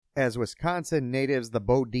As Wisconsin natives, the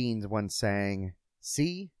Bodines once sang,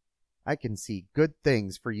 "See, I can see good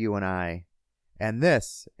things for you and I." And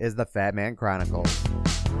this is the Fat Man Chronicles.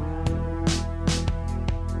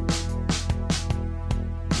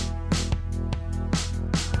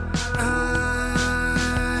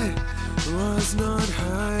 I was not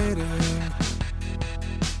hiding.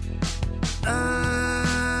 I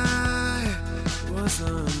was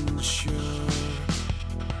unsure.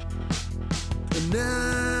 And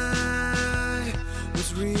I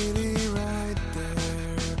was really right there.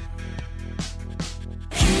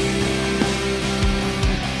 You,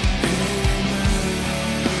 hey man,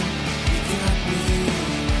 you got me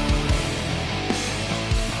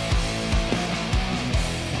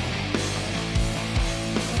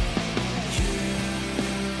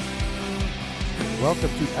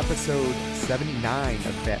Welcome to episode 79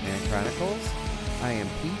 of Fat Man Chronicles. I am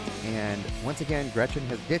Pete, and once again, Gretchen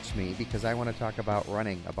has ditched me because I want to talk about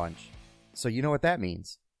running a bunch. So you know what that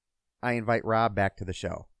means. I invite Rob back to the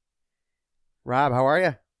show. Rob, how are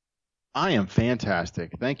you? I am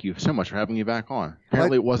fantastic. Thank you so much for having me back on.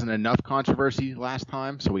 Apparently it wasn't enough controversy last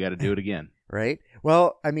time, so we got to do it again. Right?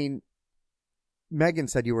 Well, I mean, Megan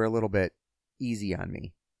said you were a little bit easy on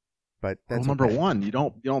me, but that's number okay. one, you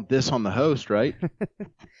don't diss on the host, right?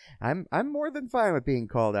 I'm more than fine with being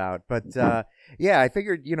called out, but yeah, I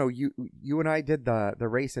figured you and I did the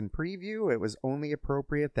race and preview. It was only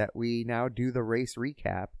appropriate that we now do the race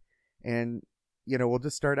recap, and we'll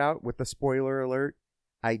just start out with the spoiler alert.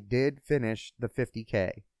 I did finish the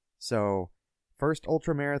 50K, so first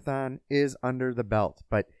ultra marathon is under the belt,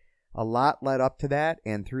 but a lot led up to that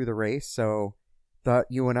and through the race, so thought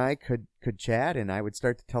you and I could chat, and I would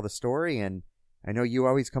start to tell the story, and I know you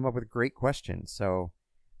always come up with great questions, so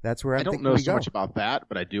that's where I don't know so much about that,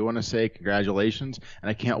 but I do want to say congratulations, and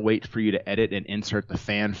I can't wait for you to edit and insert the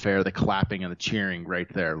fanfare, the clapping, and the cheering right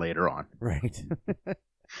there later on. Right.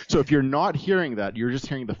 So if you're not hearing that, you're just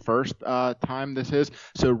hearing the first time this is,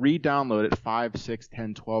 so re-download it 5, 6,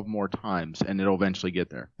 10, 12 more times, and it'll eventually get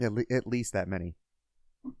there. At least that many.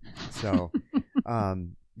 So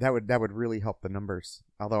that would really help the numbers,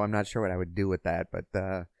 although I'm not sure what I would do with that, but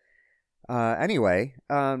anyway,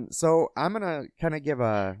 so I'm going to kind of give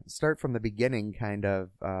a start from the beginning kind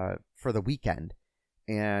of for the weekend,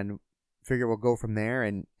 and figure we'll go from there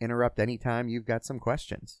and interrupt anytime you've got some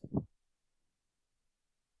questions.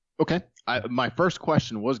 Okay. My first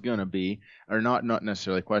question was going to be, or not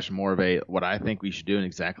necessarily a question, more of a what I think we should do and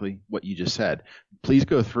exactly what you just said. Please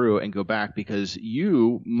go through and go back, because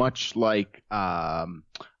you, much like I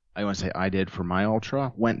want to say I did for my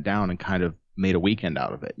ultra, went down and kind of made a weekend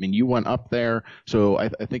out of it. I mean, you went up there, so I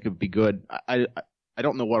think it'd be good. I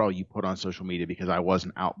don't know what all you put on social media, because I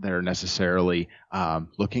wasn't out there necessarily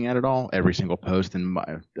looking at it all, every single post, and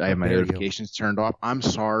I have my notifications turned off. I'm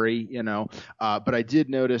sorry, but I did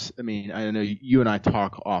notice. I mean, I know you and I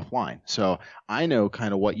talk offline, so I know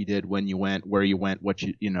kind of what you did, when you went, where you went, what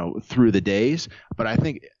through the days. But I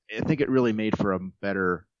think it really made for a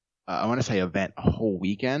better, I want to say, event, a whole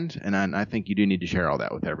weekend, and I think you do need to share all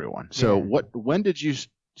that with everyone. So when did you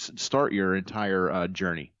start your entire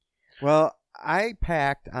journey? Well, I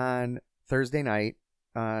packed on Thursday night,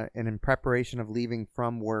 and in preparation of leaving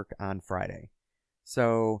from work on Friday.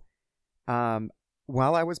 So,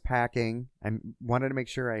 while I was packing, I wanted to make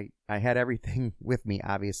sure I had everything with me,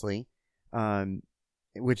 obviously,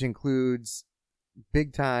 which includes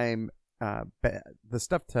big time, the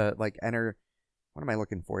stuff to enter. What am I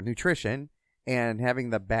looking for? Nutrition, and having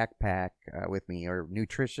the backpack with me, or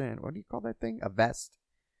nutrition. What do you call that thing? A vest,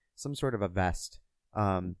 some sort of a vest.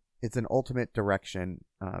 It's an Ultimate Direction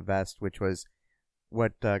vest, which was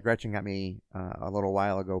what Gretchen got me a little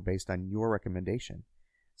while ago based on your recommendation.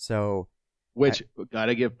 So,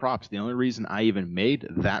 Gotta give props. The only reason I even made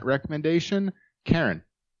that recommendation, Karen.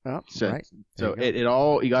 Oh, so, right. So it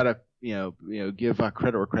all, you gotta give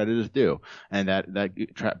credit where credit is due, and that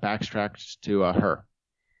backtracks to her.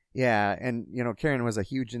 Yeah, and Karen was a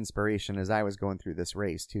huge inspiration as I was going through this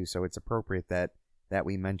race too. So it's appropriate that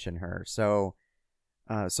we mention her. So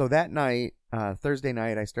that night, Thursday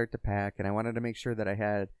night, I start to pack, and I wanted to make sure that I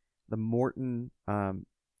had the Morton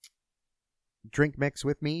drink mix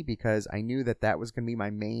with me, because I knew that was going to be my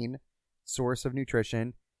main source of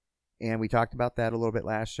nutrition. And we talked about that a little bit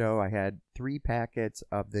last show. I had 3 packets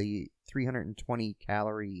of the 320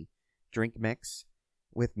 calorie drink mix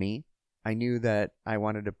with me. I knew that I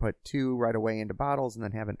wanted to put 2 right away into bottles, and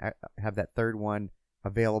then have that third one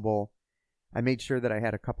available. I made sure that I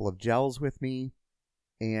had a couple of gels with me,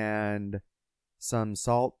 and some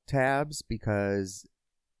salt tabs, because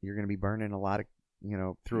you're going to be burning a lot of,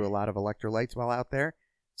 through a lot of electrolytes while out there.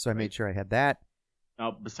 So I made sure I had that.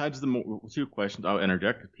 Now, besides the two questions, I'll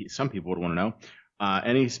interject. Some people would want to know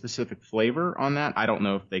any specific flavor on that. I don't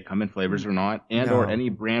know if they come in flavors or not, and or No. any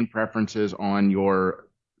brand preferences on your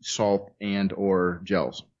salt and or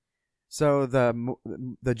gels. So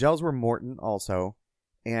the gels were Morton also,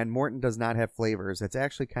 and Morton does not have flavors. It's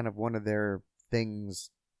actually kind of one of their things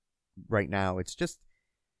right now. It's just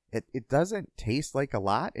it doesn't taste like a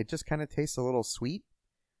lot. It just kind of tastes a little sweet,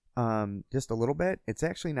 just a little bit. It's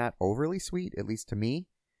actually not overly sweet, at least to me,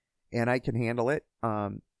 and I can handle it.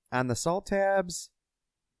 On the salt tabs,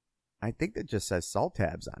 I think that just says salt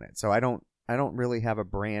tabs on it, so I don't really have a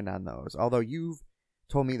brand on those. Although you've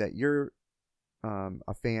told me that you're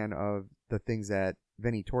a fan of the things that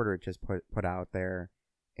Vinny Tortorich has put out there,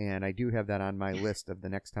 and I do have that on my list of the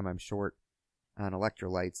next time I'm short on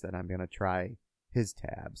electrolytes that I'm going to try his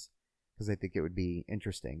tabs, because I think it would be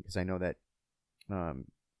interesting, because I know that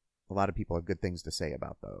a lot of people have good things to say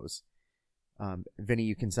about those. Vinny,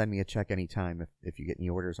 you can send me a check anytime if you get any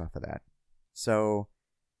orders off of that. So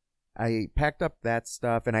I packed up that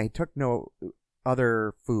stuff, and I took no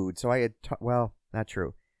other food. So I had, well, not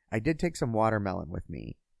true. I did take some watermelon with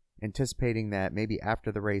me, anticipating that maybe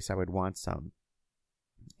after the race I would want some,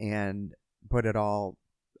 and put it all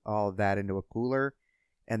of that into a cooler.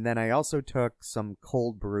 And then I also took some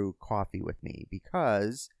cold brew coffee with me,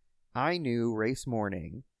 because I knew race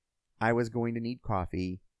morning I was going to need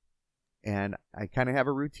coffee, and I kind of have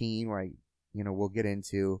a routine where we'll get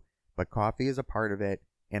into, but coffee is a part of it.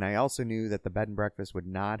 And I also knew that the bed and breakfast would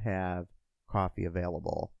not have coffee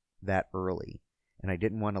available that early, and I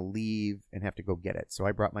didn't want to leave and have to go get it. So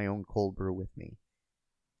I brought my own cold brew with me.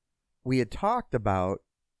 We had talked about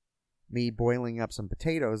me boiling up some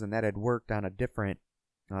potatoes, and that had worked on a different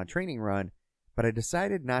training run, but I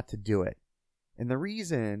decided not to do it. And the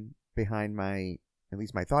reason behind at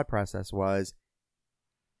least my thought process, was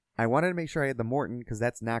I wanted to make sure I had the Morton, because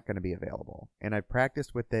that's not going to be available. And I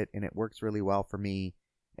practiced with it, and it works really well for me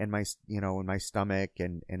and my, in my stomach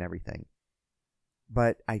and everything.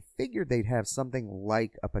 But I figured they'd have something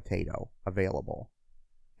like a potato available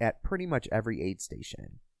at pretty much every aid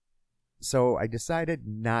station. So I decided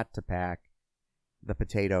not to pack the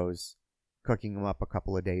potatoes, cooking them up a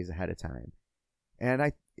couple of days ahead of time.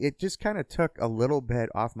 And it just kind of took a little bit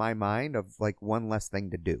off my mind of like one less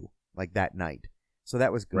thing to do, like that night. So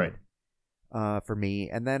that was good for me.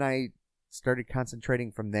 And then I started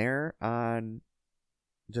concentrating from there on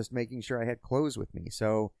just making sure I had clothes with me.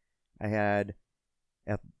 So I had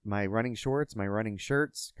my running shorts, my running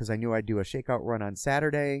shirts, because I knew I'd do a shakeout run on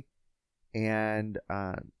Saturday, and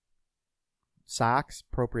socks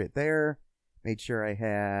appropriate there. Made sure I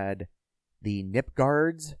had the nip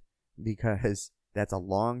guards, because that's a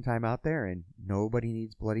long time out there and nobody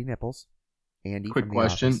needs bloody nipples. Andy, quick from the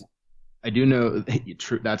question. office. I do know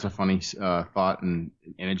that's a funny thought and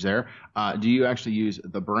image there. Do you actually use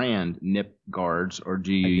the brand Nip Guards, or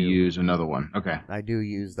do you use another one? Okay. I do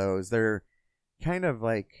use those. They're kind of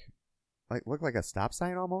like look like a stop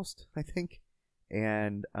sign almost, I think.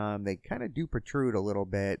 And they kind of do protrude a little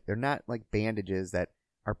bit. They're not like bandages that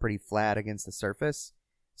are pretty flat against the surface.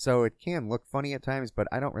 So it can look funny at times, but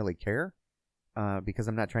I don't really care, because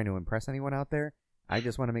I'm not trying to impress anyone out there. I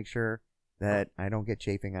just want to make sure that I don't get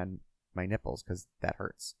chafing on my nipples, because that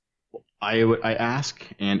hurts. I ask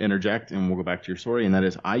and interject, and we'll go back to your story, and that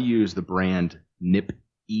is I use the brand Nip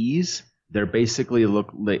Ease. They're basically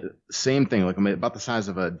look like same thing, like about the size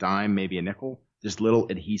of a dime, maybe a nickel, just little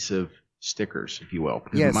adhesive stickers, if you will.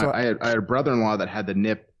 Yeah, I had a brother-in-law that had the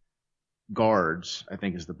Nip Guards, I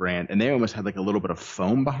think is the brand, and they almost had like a little bit of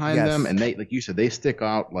foam behind them, and they, like you said, they stick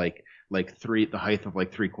out like the height of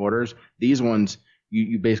like 3/4. These ones,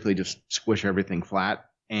 you basically just squish everything flat.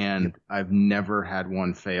 And I've never had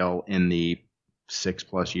one fail in the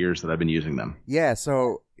 6+ years that I've been using them. Yeah,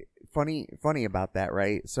 so funny about that,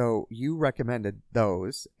 right? So you recommended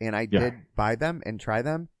those, and I did buy them and try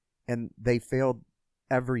them, and they failed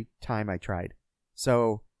every time I tried.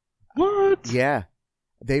 So what? Yeah,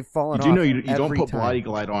 they've fallen off. You know you don't put time. Body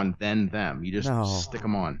Glide on then them. You just stick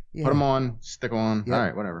them on. Yeah. Put them on, stick them on. Yep. All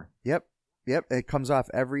right, whatever. Yep. It comes off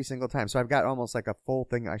every single time. So I've got almost like a full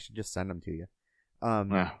thing. I should just send them to you.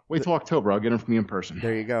 Wait till October. I'll get them from you in person.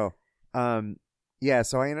 There you go. Yeah,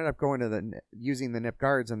 so I ended up going to using the Nip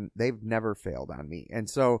Guards, and they've never failed on me. And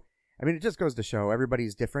so, I mean, it just goes to show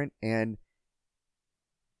everybody's different, and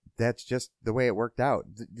that's just the way it worked out.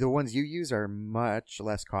 The ones you use are much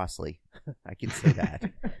less costly. I can say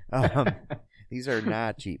that. These are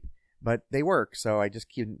not cheap, but they work, so I just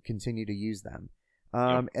continue to use them.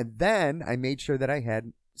 And then I made sure that I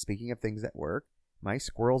had, speaking of things that work, my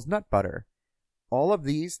Squirrel's Nut Butter. All of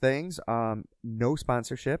these things, no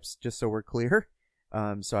sponsorships, just so we're clear.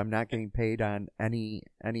 So I'm not getting paid on any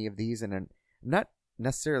of these, and I'm not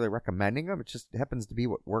necessarily recommending them. It just happens to be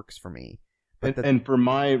what works for me. But And for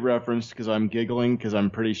my reference, because I'm giggling, because I'm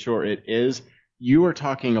pretty sure it is, you are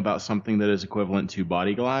talking about something that is equivalent to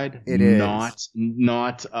Body Glide. It is.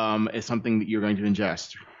 Not it's something that you're going to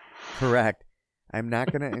ingest. Correct. I'm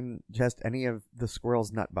not going to ingest any of the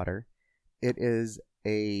squirrel's nut butter. It's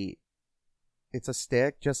a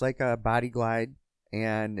stick, just like a Body Glide,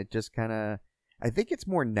 and it just kind of, I think it's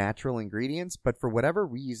more natural ingredients, but for whatever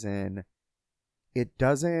reason, it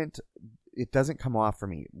doesn't come off for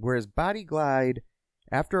me. Whereas Body Glide,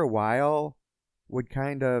 after a while, would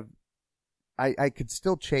kind of, I could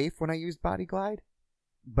still chafe when I used Body Glide,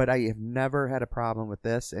 but I have never had a problem with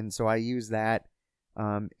this, and so I use that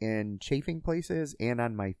in chafing places and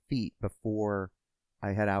on my feet before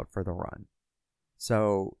I head out for the run.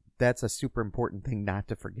 So that's a super important thing not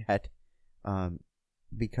to forget,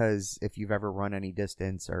 because if you've ever run any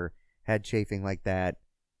distance or had chafing like that,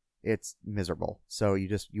 it's miserable. So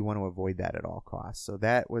you want to avoid that at all costs. So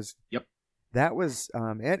that was it.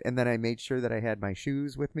 And then I made sure that I had my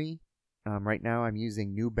shoes with me. Right now I'm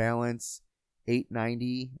using New Balance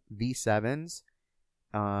 890 V7s.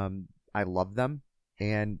 I love them.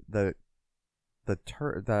 And the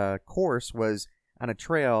course was on a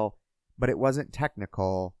trail, but it wasn't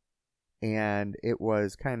technical, and it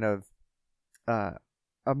was kind of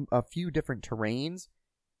a few different terrains,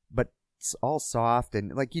 but it's all soft,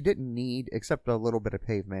 and like you didn't need, except a little bit of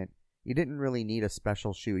pavement, you didn't really need a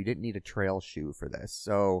special shoe. You didn't need a trail shoe for this.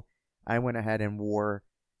 So I went ahead and wore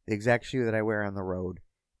the exact shoe that I wear on the road,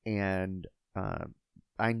 and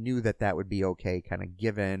I knew that would be okay, kind of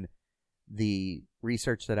given the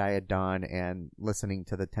research that I had done and listening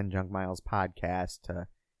to the 10 Junk Miles podcast to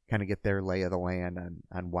kind of get their lay of the land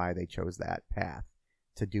on why they chose that path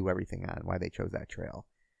to do everything on, why they chose that trail.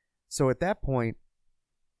 So at that point,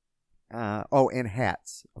 and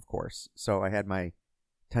hats, of course. So I had my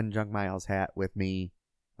 10 Junk Miles hat with me.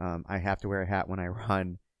 I have to wear a hat when I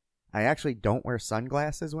run. I actually don't wear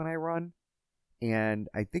sunglasses when I run, and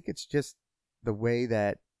I think it's just the way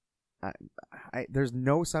that there's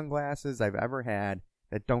no sunglasses I've ever had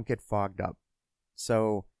that don't get fogged up.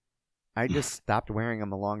 So I just stopped wearing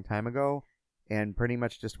them a long time ago and pretty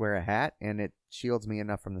much just wear a hat, and it shields me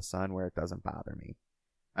enough from the sun where it doesn't bother me.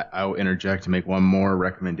 I will interject to make one more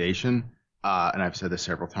recommendation, and I've said this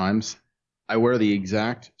several times. I wear the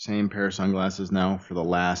exact same pair of sunglasses now for the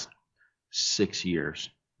last 6 years.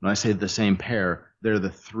 When I say the same pair, they're the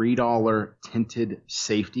 $3 tinted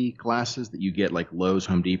safety glasses that you get like Lowe's,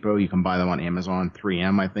 Home Depot. You can buy them on Amazon.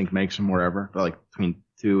 3M, I think, makes them wherever. They're like between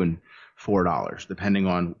 $2 and $4, depending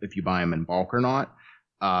on if you buy them in bulk or not.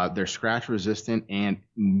 They're scratch resistant and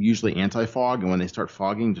usually anti-fog. And when they start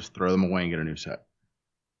fogging, just throw them away and get a new set.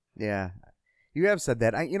 Yeah, you have said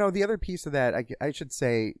that. The other piece of that, I should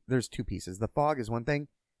say, there's two pieces. The fog is one thing.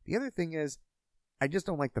 The other thing is, I just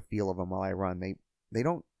don't like the feel of them while I run.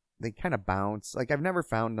 They kind of bounce. Like, I've never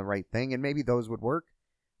found the right thing, and maybe those would work.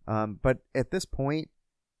 But at this point,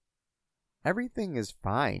 everything is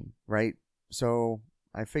fine, right? So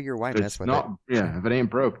I figure why mess with it? Yeah, if it ain't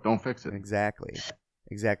broke, don't fix it. Exactly.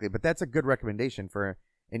 But that's a good recommendation for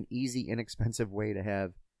an easy, inexpensive way to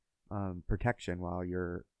have protection while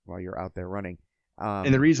you're out there running.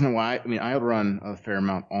 And the reason why, I run a fair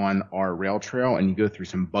amount on our rail trail, and you go through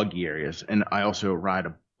some buggy areas. And I also ride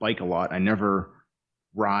a bike a lot. I never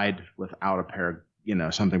ride without a pair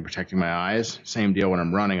of, something protecting my eyes. Same deal when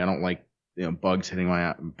I'm running. I don't like, bugs hitting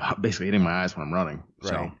basically hitting my eyes when I'm running.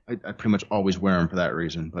 So right. I pretty much always wear them for that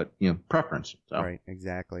reason. But, preference. So. Right,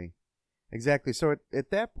 exactly. So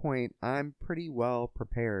at that point, I'm pretty well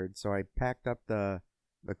prepared. So I packed up the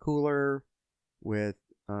cooler with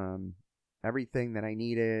everything that I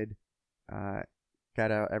needed,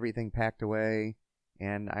 got everything packed away,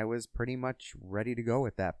 and I was pretty much ready to go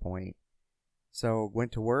at that point. So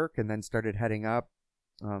went to work and then started heading up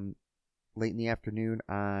late in the afternoon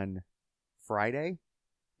on Friday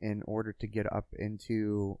in order to get up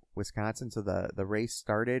into Wisconsin. So the race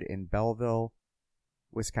started in Belleville,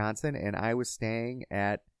 Wisconsin, and I was staying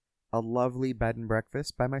at a lovely bed and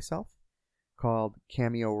breakfast by myself called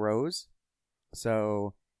Cameo Rose.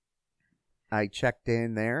 So I checked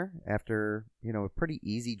in there after, a pretty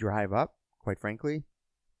easy drive up, quite frankly.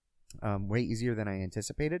 Way easier than I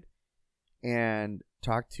anticipated. And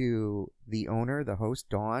talked to the owner, the host,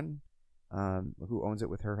 Dawn, who owns it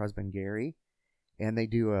with her husband, Gary. And they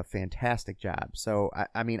do a fantastic job. So,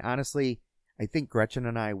 honestly, I think Gretchen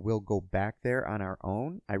and I will go back there on our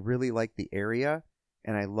own. I really like the area,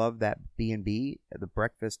 and I love that B&B. The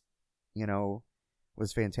breakfast,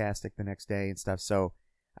 was fantastic the next day and stuff. So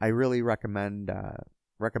I really recommend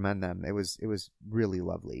them. It was really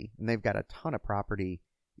lovely, and they've got a ton of property.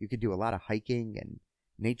 You could do a lot of hiking and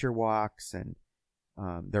nature walks, and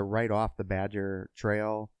they're right off the Badger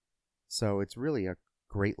Trail, so it's really a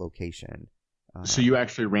great location. So you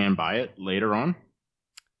actually ran by it later on?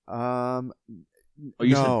 Um, Oh,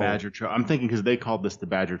 you no. said Badger Trail. I'm thinking because they called this the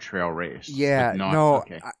Badger Trail race. Yeah, Like not, no,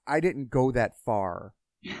 Okay. I didn't go that far.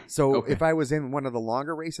 So Okay. if I was in one of the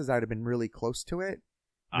longer races, I'd have been really close to it,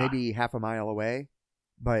 maybe half a mile away.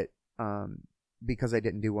 But because I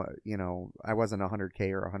didn't do I wasn't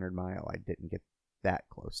 100K or 100 mile, I didn't get that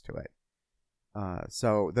close to it.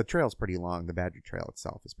 So the trail's pretty long. The Badger Trail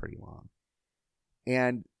itself is pretty long,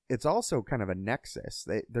 and it's also kind of a nexus.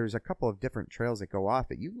 There's a couple of different trails that go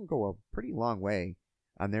off it. You can go a pretty long way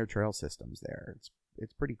on their trail systems there.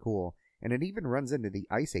 It's pretty cool. And it even runs into the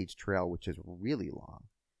Ice Age Trail, which is really long.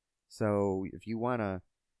 So if you want to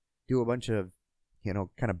do a bunch of,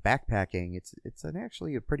 kind of backpacking, it's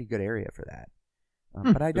actually a pretty good area for that.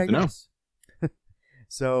 But I good to know. digress.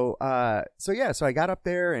 So I got up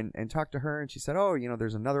there and talked to her, and she said, oh,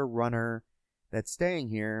 there's another runner that's staying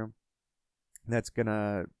here that's going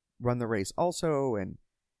to run the race also, and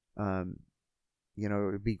it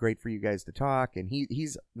would be great for you guys to talk. And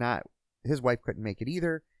he's not, his wife couldn't make it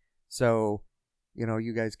either, so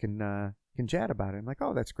you guys can chat about it. I'm like,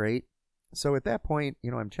 oh, that's great. So at that point,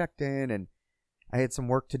 I'm checked in, and I had some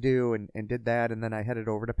work to do, and did that, and then I headed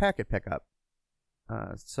over to packet pickup.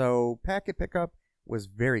 So packet pickup was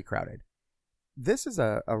very crowded. This is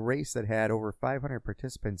a race that had over 500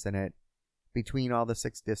 participants in it between all the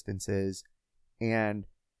 6 distances, and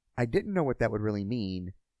I didn't know what that would really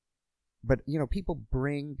mean. But, people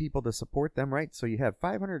bring people to support them, right? So you have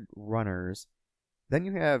 500 runners. Then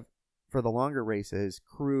you have, for the longer races,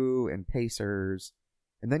 crew and pacers.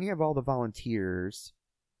 And then you have all the volunteers.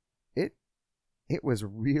 It was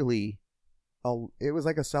really, it was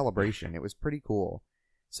like a celebration. It was pretty cool.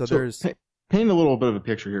 So there's... Paint a little bit of a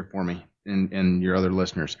picture here for me and your other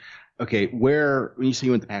listeners. Okay, when you say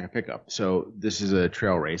you went to pack a pickup, so this is a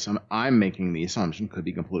trail race. I'm making the assumption, could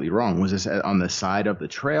be completely wrong. Was this on the side of the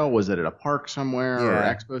trail? Was it at a park somewhere or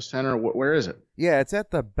expo center? Where is it? Yeah, it's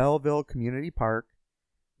at the Belleville Community Park.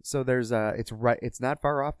 So there's it's not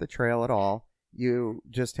far off the trail at all. You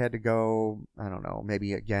just had to go, I don't know,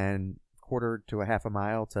 maybe again quarter to a half a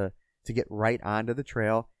mile to get right onto the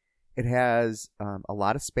trail. It has a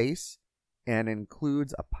lot of space and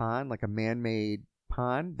includes a pond, like a man-made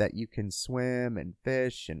pond that you can swim and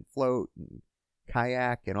fish and float and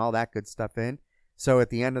kayak and all that good stuff in. So at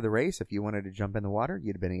the end of the race, if you wanted to jump in the water,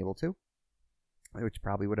 you'd have been able to, which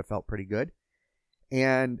probably would have felt pretty good.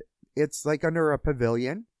 And it's like under a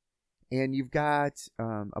pavilion, and you've got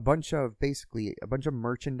a bunch of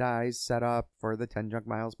merchandise set up for the 10 Junk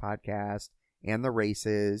Miles podcast and the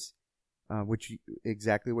races, which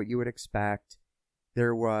exactly what you would expect.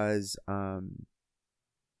 There was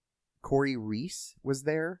Corey Reese was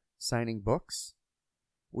there signing books,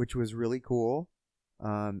 which was really cool.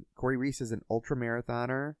 Corey Reese is an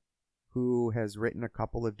ultramarathoner who has written a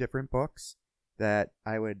couple of different books that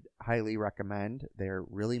I would highly recommend. They're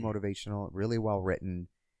really motivational, really well written.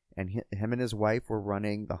 And him and his wife were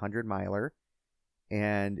running the 100-miler,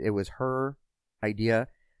 and it was her idea.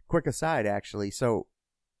 Quick aside, actually. So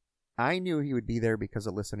I knew he would be there because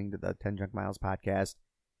of listening to the 10 Junk Miles podcast.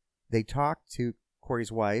 They talked to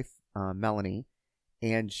Corey's wife, Melanie,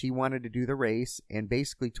 and she wanted to do the race and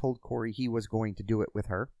basically told Corey he was going to do it with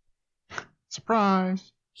her.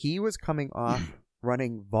 Surprise! He was coming off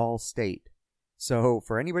running Vol State. So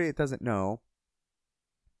for anybody that doesn't know,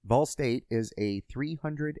 Vol State is a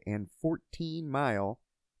 314-mile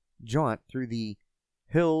jaunt through the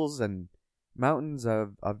hills and mountains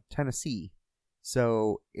of Tennessee.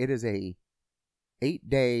 So it is a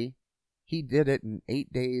 8-day. He did it in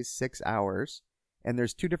 8 days, 6 hours. And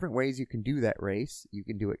there's 2 different ways you can do that race. You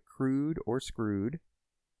can do it crewed or screwed.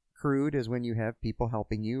 Crewed is when you have people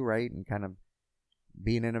helping you, right? And kind of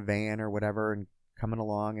being in a van or whatever and coming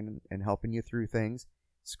along and helping you through things.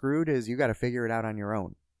 Screwed is you got to figure it out on your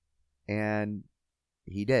own. And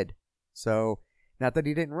he did. So, not that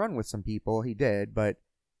he didn't run with some people, he did, but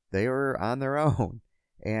they were on their own.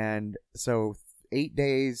 And so 8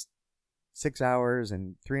 days, 6 hours,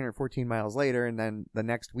 and 314 miles later, and then the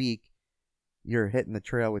next week, you're hitting the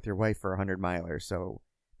trail with your wife for 100-milers. So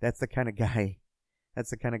that's the kind of guy. That's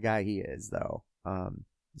the kind of guy he is, though.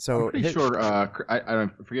 So I'm pretty sure. I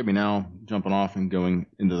forgive me now, jumping off and going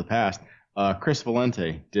into the past. Chris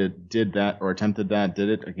Valente did that or attempted that. Did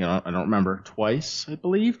it again? I don't remember. Twice, I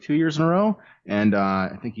believe, 2 years in a row. And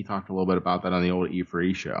I think he talked a little bit about that on the old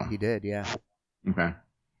E4E show. He did, yeah. Okay.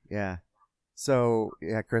 Yeah. So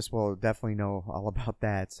yeah, Chris will definitely know all about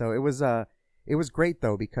that. So it was great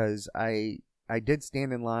though, because I did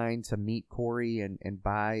stand in line to meet Corey and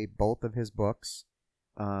buy both of his books,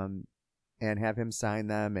 and have him sign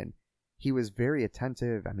them, and he was very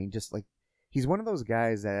attentive. I mean, just like, he's one of those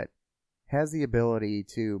guys that has the ability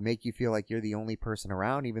to make you feel like you're the only person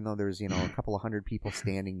around, even though there's, a couple of hundred people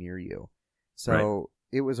standing near you. So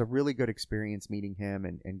it was a really good experience meeting him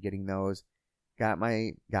and getting those. Got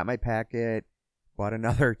my packet, bought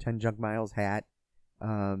another 10 Junk Miles hat.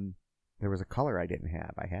 There was a color I didn't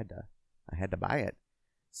have. I had to buy it.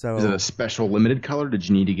 So is it a special limited color? Did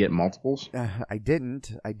you need to get multiples? I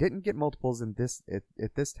didn't get multiples in this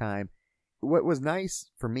at this time. What was nice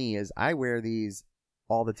for me is I wear these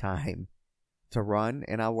all the time to run,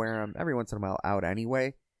 and I'll wear them every once in a while out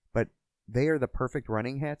anyway, but they are the perfect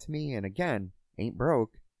running hat to me, and again, ain't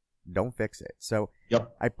broke, don't fix it. So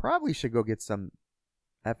Yep. I probably should go get some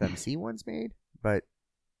FMC ones made, but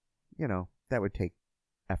that would take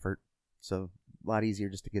effort. So a lot easier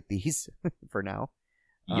just to get these for now.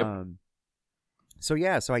 Yep.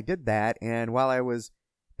 So I did that, and while I was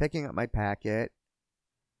picking up my packet,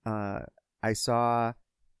 I saw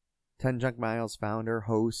 10 Junk Miles founder,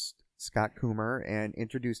 host Scott Coomer, and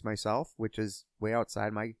introduced myself, which is way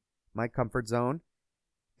outside my comfort zone.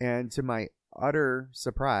 And to my utter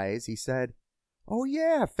surprise, he said, "Oh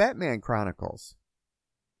yeah, Fat Man Chronicles."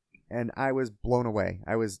 And I was blown away.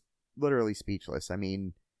 I was literally speechless. I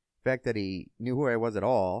mean, the fact that he knew who I was at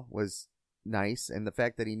all was nice, and the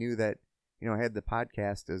fact that he knew that I had the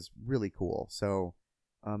podcast is really cool. So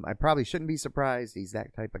I probably shouldn't be surprised. He's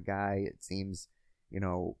that type of guy. It seems,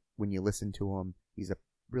 when you listen to him, he's a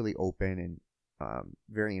really open and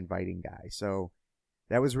very inviting guy. So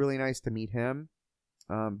that was really nice to meet him.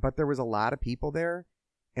 But there was a lot of people there,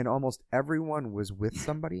 and almost everyone was with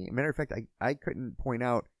somebody. As a matter of fact, I couldn't point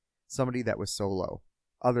out somebody that was solo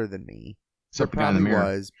other than me. So There probably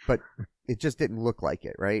was, but it just didn't look like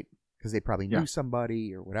it, right? Because they probably knew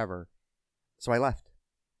somebody or whatever. So I left.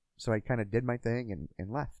 So I kind of did my thing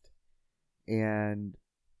and left. And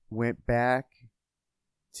went back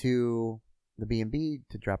to the B&B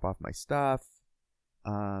to drop off my stuff.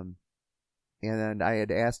 And then I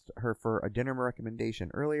had asked her for a dinner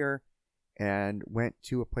recommendation earlier, and went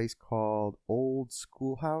to a place called Old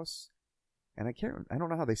Schoolhouse. And I don't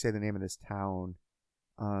know how they say the name of this town.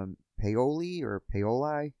 Paoli or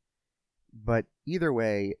Paoli. But either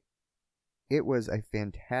way, it was a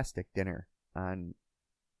fantastic dinner on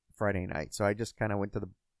Friday night. So I just kind of went to the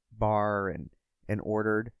bar and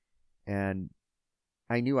ordered, and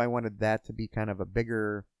I knew I wanted that to be kind of a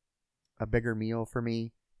bigger meal for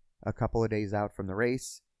me a couple of days out from the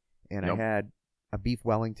race. And I had a beef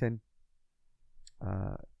Wellington,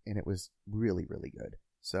 and it was really, really good.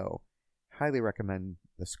 So highly recommend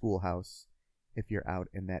the Schoolhouse if you're out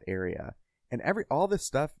in that area. And all this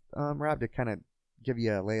stuff, Rob, to kind of give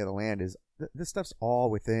you a lay of the land, is this stuff's all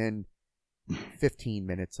within 15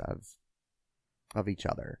 minutes of each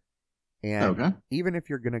other. And even if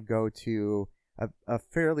you're going to go to a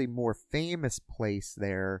fairly more famous place,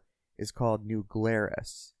 there is called New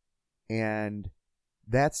Glarus. And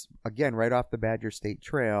that's, again, right off the Badger State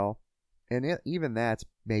Trail. And even that's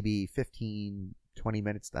maybe 15, 20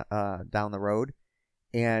 minutes down the road.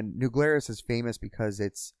 And New Glarus is famous because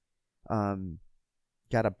it's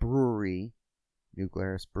got a brewery, New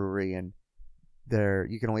Glarus Brewery, and there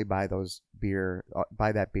you can only buy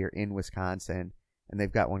that beer in Wisconsin. And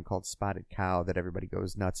they've got one called Spotted Cow that everybody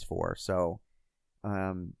goes nuts for. So,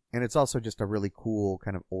 and it's also just a really cool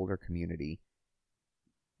kind of older community.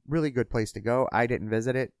 Really good place to go. I didn't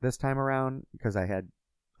visit it this time around because I had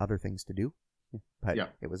other things to do, but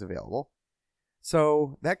it was available.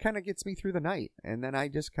 So that kind of gets me through the night. And then I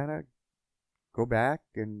just kind of go back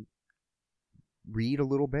and read a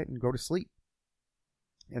little bit and go to sleep.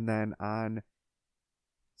 And then on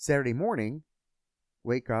Saturday morning,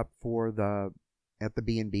 wake up at the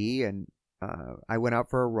B&B, and I went out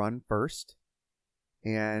for a run first.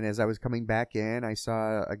 And as I was coming back in, I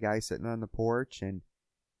saw a guy sitting on the porch, and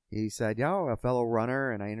he said, a fellow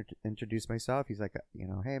runner. And I introduced myself. He's like,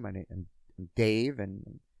 hey, my name, I'm Dave,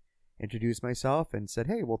 and introduced myself and said,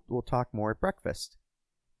 hey, we'll talk more at breakfast.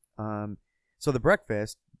 So the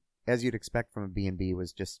breakfast, as you'd expect from a B&B,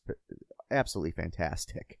 was just absolutely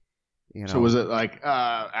fantastic. So was it like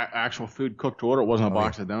actual food cooked to order? It wasn't a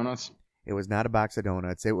box of donuts? It was not a box of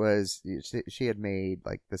donuts. It was, she had made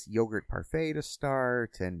like this yogurt parfait to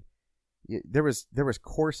start, and there was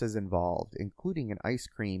courses involved, including an ice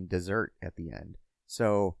cream dessert at the end.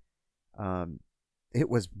 So it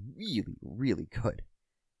was really, really good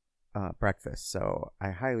breakfast. So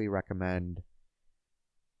I highly recommend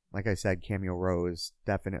like I said, Cameo Rose,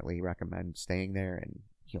 definitely recommend staying there, and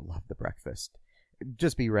you'll love the breakfast.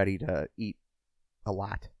 Just be ready to eat a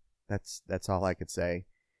lot. That's all I could say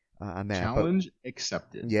on that. Challenge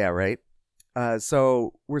accepted. Yeah, right.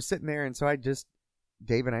 So we're sitting there, and so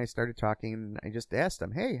Dave and I started talking, and I just asked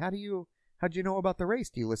him, "Hey, how'd you know about the race?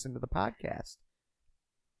 Do you listen to the podcast?"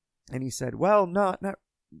 And he said, "Well, not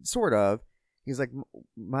sort of." He's like,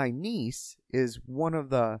 "My niece is one of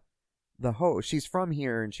the hosts. She's from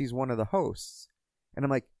here, and she's one of the hosts." And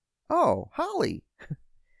I'm like, "Oh, Holly."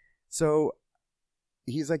 So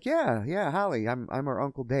he's like, "Yeah, Holly. I'm her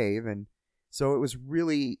Uncle Dave." And so it was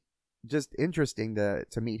really just interesting to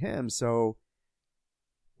meet him. So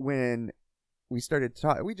when we started to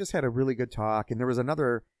talk, we just had a really good talk, and there was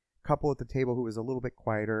another couple at the table who was a little bit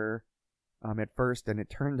quieter at first, and it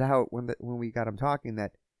turned out when we got him talking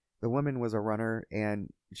that the woman was a runner, and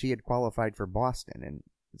she had qualified for Boston, and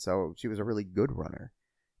so she was a really good runner,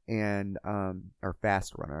 and or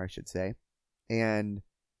fast runner, I should say, and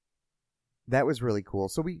that was really cool.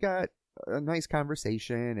 So we got a nice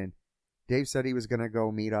conversation, and Dave said he was going to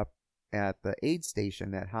go meet up at the aid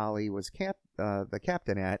station that Holly was the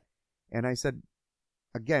captain at. And I said,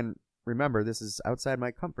 again, remember, this is outside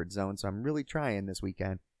my comfort zone, so I'm really trying this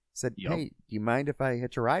weekend. I said, Yep. "Hey, do you mind if I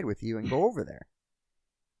hitch a ride with you and go over there?"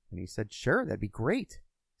 And he said, "Sure, that'd be great."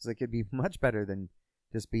 He's like, "It'd be much better than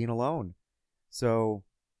just being alone." So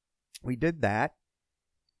we did that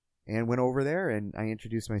and went over there, and I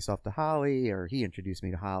introduced myself to Holly, or he introduced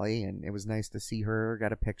me to Holly, and it was nice to see her,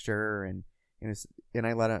 got a picture, and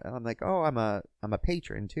I'm like, "Oh, I'm a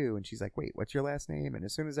patron too." And she's like, "Wait, what's your last name?" And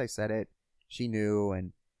as soon as I said it, she knew,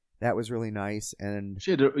 and that was really nice. And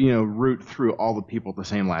She had to, root through all the people with the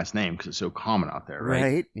same last name because it's so common out there,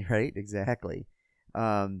 right? right, exactly.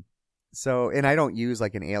 So, and I don't use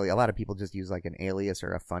like an alias. A lot of people just use like an alias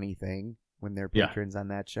or a funny thing when they're Yeah. patrons on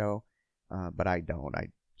that show. But I don't.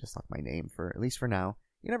 I just like my name at least for now.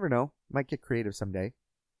 You never know. Might get creative someday.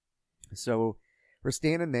 So we're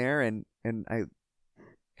standing there, and I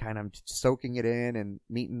kind of soaking it in and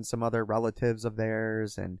meeting some other relatives of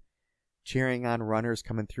theirs and cheering on runners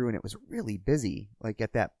coming through, and it was really busy like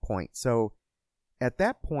at that point. So at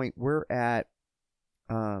that point we're at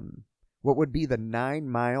what would be the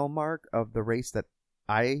 9-mile mark of the race that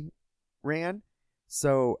I ran.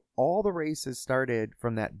 So all the races started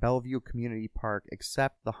from that Bellevue Community Park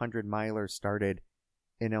except the 100-miler started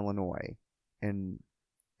in Illinois, and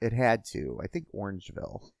it had to, I think,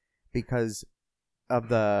 Orangeville, because of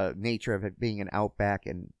the nature of it being an outback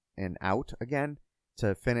and out again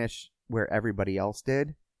to finish where everybody else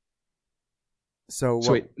did. So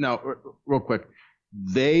wait, no, real quick.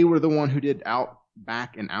 They were the one who did out,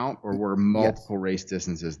 back, and out, or were multiple race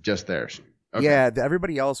distances just theirs? Okay. Yeah,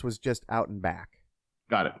 everybody else was just out and back.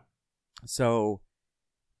 Got it. So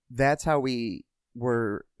that's how we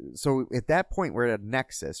were. So at that point, we're at a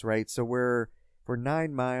nexus, right? So we're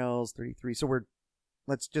 9 miles, 33. So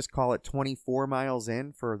let's just call it 24 miles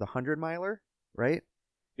in for the 100-miler, right?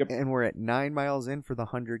 Yep. And we're at 9 miles in for the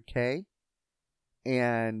 100K.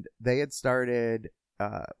 And they had started,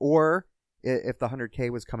 or if the 100K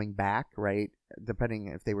was coming back, right? Depending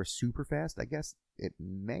if they were super fast, I guess it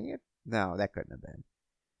may have. No, that couldn't have been.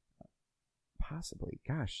 Possibly.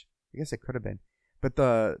 Gosh, I guess it could have been. But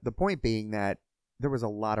the point being that there was a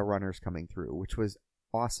lot of runners coming through, which was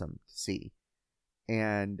awesome to see.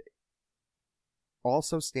 And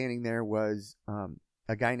also standing there was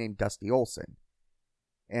a guy named Dusty Olson.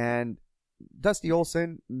 And Dusty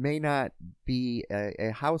Olson may not be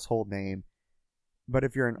a household name, but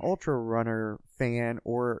if you're an ultra runner fan,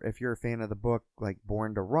 or if you're a fan of the book like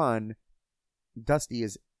Born to Run, Dusty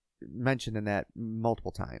is mentioned in that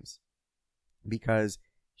multiple times because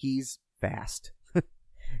he's fast.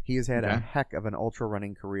 He has had a heck of an ultra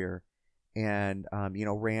running career, and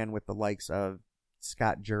ran with the likes of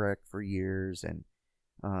Scott Jurek for years, and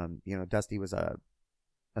Dusty was a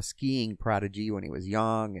skiing prodigy when he was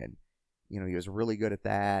young, and he was really good at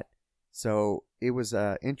that. So it was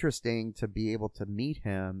interesting to be able to meet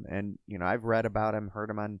him, and I've read about him, heard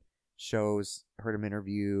him on shows, heard him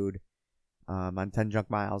interviewed on 10 Junk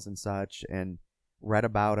Miles and such, and read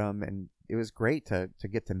about him, and it was great to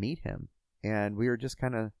get to meet him. And we were just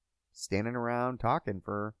kind of standing around talking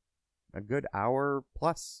for a good hour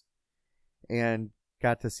plus, and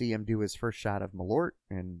got to see him do his first shot of Malort,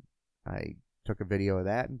 and I took a video of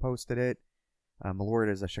that and posted it. Malort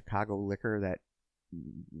is a Chicago liquor that,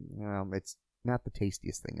 it's not the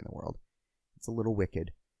tastiest thing in the world. It's a little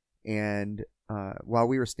wicked. And while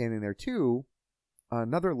we were standing there too,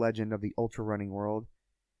 another legend of the ultra running world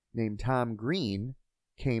named Tom Green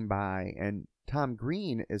came by, and Tom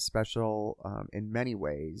Green is special in many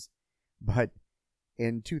ways, but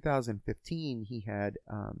in 2015 he had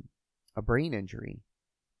a brain injury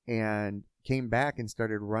and came back and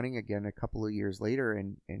started running again a couple of years later,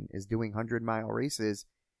 and is doing 100-mile races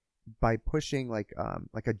by pushing like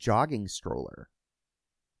a jogging stroller.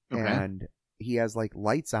 Okay. And he has like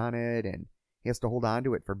lights on it, and he has to hold on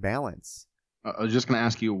to it for balance. I was just going to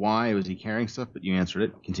ask you why was he carrying stuff, but you answered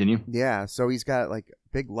it. Continue. Yeah, so he's got like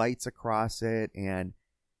big lights across it, and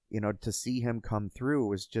to see him come through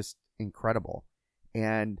was just incredible.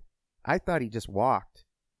 And I thought he just walked,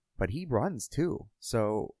 but he runs too.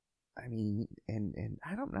 So I mean, and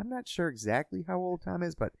I'm not sure exactly how old Tom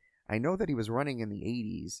is, but I know that he was running in the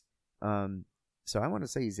 80s. So I want to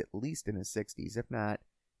say he's at least in his 60s, if not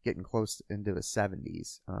getting close into his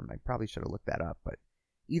 70s. I probably should have looked that up, but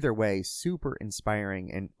either way, super inspiring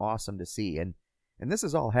and awesome to see. And this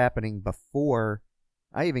is all happening before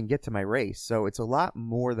I even get to my race. So it's a lot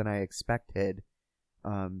more than I expected.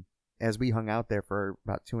 As we hung out there for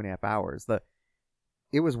about 2.5 hours,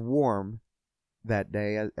 it was warm that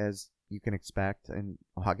day, as you can expect in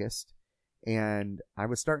August, and I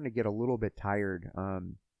was starting to get a little bit tired.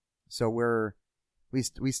 So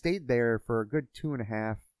we stayed there for a good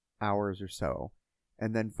 2.5 hours or so,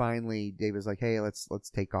 and then finally Dave was like, "Hey, let's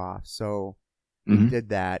take off." So we did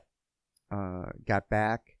that. Got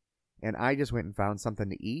back, and I just went and found something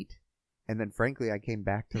to eat, and then frankly I came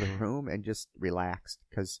back to the room and just relaxed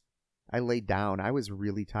because I laid down. I was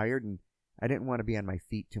really tired, and I didn't want to be on my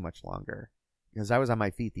feet too much longer because I was on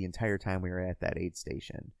my feet the entire time we were at that aid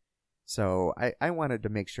station. So I wanted to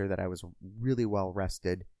make sure that I was really well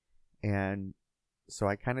rested. And so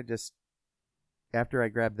I kind of just, after I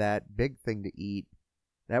grabbed that big thing to eat,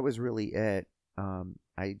 that was really it.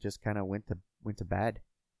 I just kind of went to bed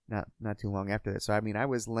not too long after that. So, I mean, I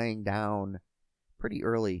was laying down pretty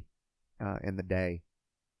early in the day.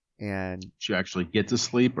 And did you actually get to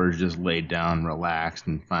sleep, or just laid down, relaxed,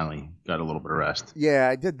 and finally got a little bit of rest? Yeah,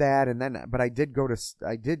 I did that, and then, but I did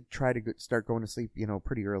try to start going to sleep,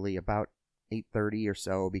 pretty early, about 8:30 or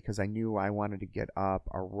so, because I knew I wanted to get up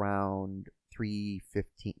around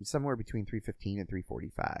 3:15, somewhere between 3:15 and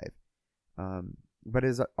 3:45. But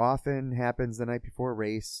as often happens the night before a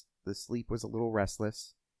race, the sleep was a little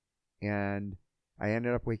restless, and I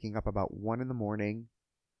ended up waking up about 1 in the morning,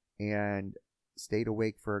 and stayed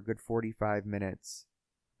awake for a good 45 minutes,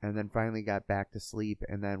 and then finally got back to sleep,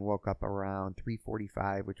 and then woke up around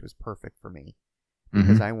 3:45, which was perfect for me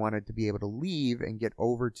because I wanted to be able to leave and get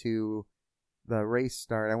over to the race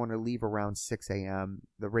start. I wanted to leave around 6 a.m.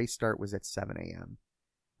 The race start was at 7 a.m.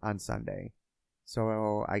 on Sunday.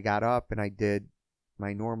 So I got up and I did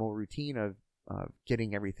my normal routine of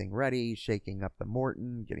getting everything ready, shaking up the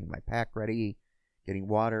Morton, getting my pack ready, getting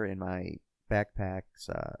water in my backpacks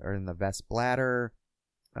or in the vest bladder,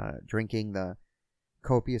 drinking the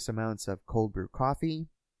copious amounts of cold brew coffee.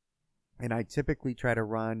 And I typically try to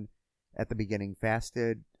run at the beginning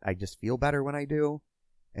fasted. I just feel better when I do.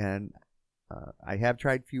 And I have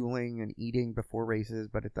tried fueling and eating before races,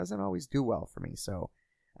 but it doesn't always do well for me. So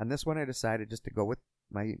on this one, I decided just to go with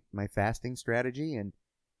my fasting strategy, and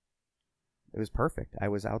it was perfect. I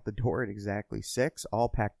was out the door at exactly 6, all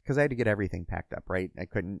packed, because I had to get everything packed up, right? I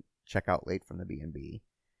couldn't check out late from the B&B.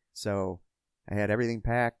 So I had everything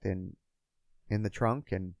packed and in the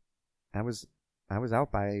trunk, and I was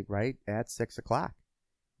out by right at 6 o'clock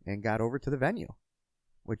and got over to the venue,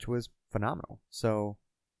 which was phenomenal. So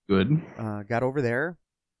good. Got over there,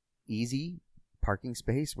 easy. Parking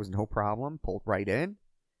space was no problem. Pulled right in,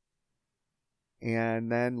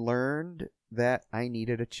 and then learned that I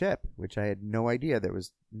needed a chip, which I had no idea. There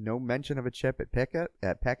was no mention of a chip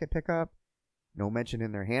at packet pickup, no mention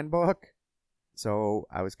in their handbook. So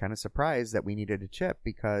I was kind of surprised that we needed a chip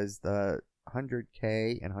because the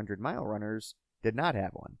 100K and 100-mile runners did not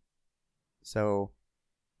have one. So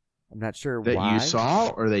I'm not sure that why. You saw,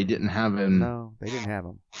 or they didn't have them? No, they didn't have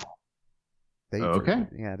them. Okay.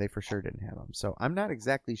 They for sure didn't have them. So I'm not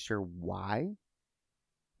exactly sure why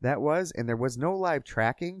that was, and there was no live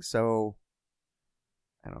tracking, so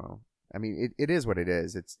I don't know. I mean, it is what it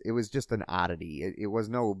is. It was just an oddity. It was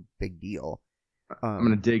no big deal. I'm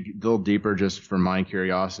going to dig a little deeper just for my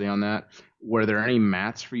curiosity on that. Were there any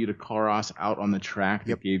mats for you to cross out on the track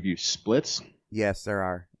that gave you splits? Yes, there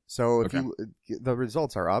are. So Okay. the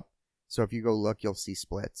results are up. So if you go look, you'll see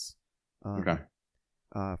splits. Okay.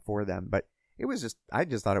 For them, but I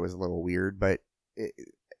just thought it was a little weird. But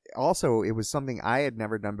also, it was something I had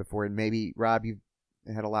never done before, and maybe Rob, you've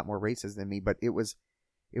had a lot more races than me, but it was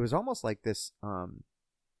almost like this,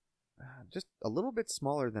 just a little bit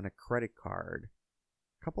smaller than a credit card.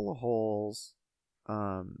 Couple of holes,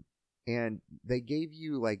 and they gave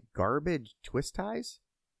you like garbage twist ties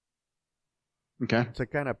Okay. to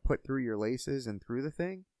kind of put through your laces and through the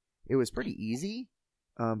thing. It was pretty easy,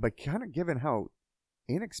 but kind of given how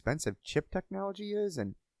inexpensive chip technology is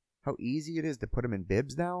and how easy it is to put them in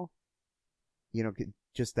bibs now,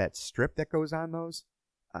 just that strip that goes on those,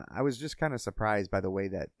 I was just kind of surprised by the way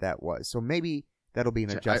that was. So maybe that'll be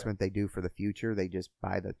an adjustment they do for the future. They just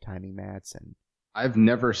buy the timing mats. And I've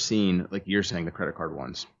never seen, like you're saying, the credit card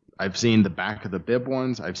ones. I've seen the back of the bib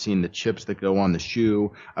ones. I've seen the chips that go on the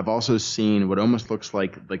shoe. I've also seen what almost looks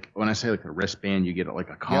like when I say like a wristband, you get at like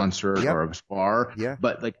a concert or a bar. Yeah.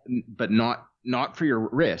 But not for your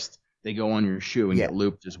wrist. They go on your shoe and get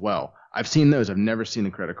looped as well. I've seen those. I've never seen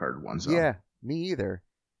the credit card ones. Though. Yeah, me either.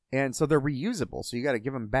 And so they're reusable, so you got to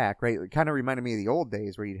give them back, right? It kind of reminded me of the old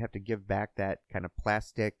days where you'd have to give back that kind of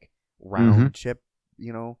plastic round chip,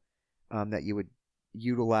 that you would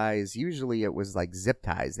utilize. Usually it was like zip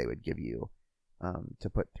ties they would give you to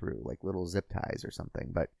put through, like little zip ties or something.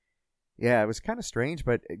 But yeah, it was kind of strange,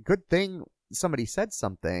 but good thing somebody said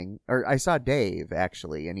something, or I saw Dave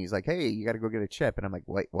actually, and he's like, hey, you got to go get a chip. And I'm like,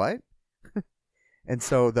 wait, what? And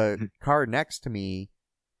so the car next to me,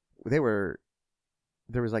 there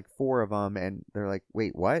was like 4 of them, and they're like,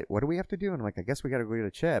 wait, what? What do we have to do? And I'm like, I guess we got to go get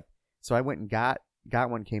a chip. So I went and got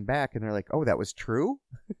one, came back, and they're like, oh, that was true?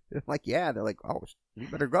 I'm like, yeah. They're like, oh, we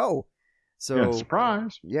better go. So yeah,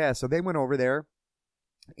 surprise. Yeah, so they went over there,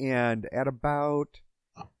 and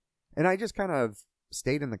and I just kind of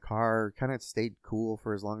stayed in the car, kind of stayed cool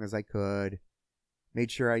for as long as I could,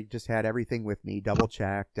 made sure I just had everything with me,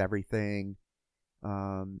 double-checked everything,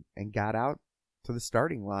 and got out to the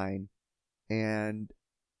starting line. And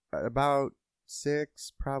about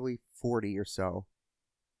 6:40 or so,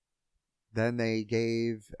 then they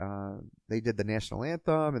did the national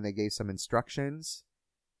anthem, and they gave some instructions.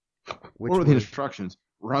 What were the instructions?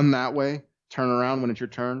 Run that way, turn around when it's your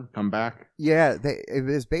turn, come back? Yeah, it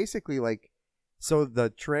was basically like, so the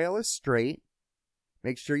trail is straight,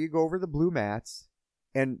 make sure you go over the blue mats,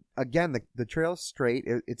 and again, the trail's straight,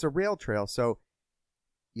 it's a rail trail, so,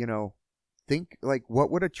 think like,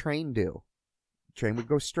 what would a train do? Train would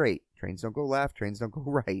go straight. Trains don't go left. Trains don't go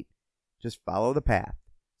right. Just follow the path.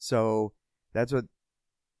 So that's what.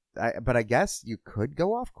 But I guess you could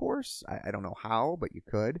go off course. I don't know how, but you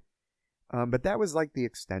could. But that was like the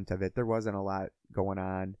extent of it. There wasn't a lot going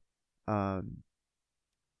on.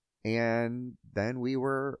 And then we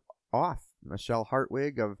were off. Michelle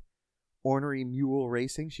Hartwig of Ornery Mule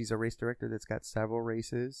Racing. She's a race director that's got several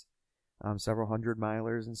races, several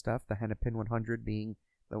 100-milers and stuff. The Hennepin 100 being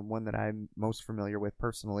the one that I'm most familiar with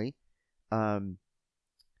personally.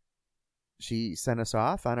 She sent us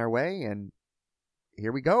off on our way, and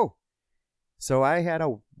here we go. So I had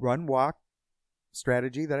a run-walk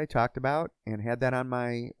strategy that I talked about and had that on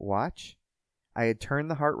my watch. I had turned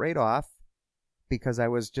the heart rate off because I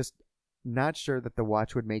was just not sure that the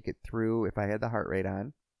watch would make it through if I had the heart rate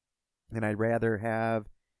on. And I'd rather have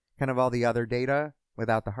kind of all the other data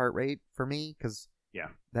without the heart rate for me, because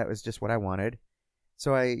that was just what I wanted.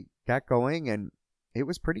 So I got going, and it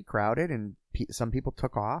was pretty crowded, and some people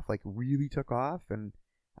took off, like really took off, and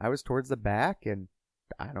I was towards the back, and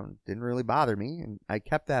didn't really bother me, and I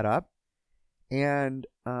kept that up, and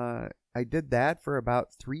I did that for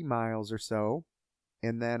about 3 miles or so,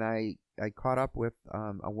 and then I caught up with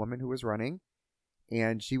a woman who was running,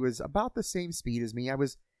 and she was about the same speed as me.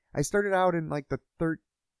 I started out in like the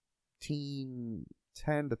 13:10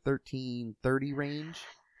 to 13:30 range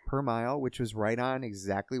per mile, which was right on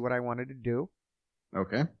exactly what I wanted to do.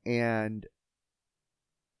 Okay. And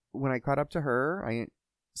when I caught up to her, I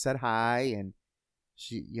said hi, and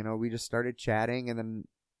she, we just started chatting, and then,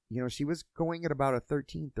 she was going at about a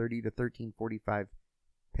 13:30 to 13:45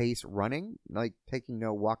 pace running, like taking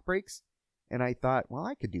no walk breaks. And I thought, well,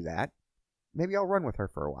 I could do that. Maybe I'll run with her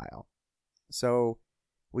for a while. So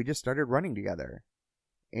we just started running together,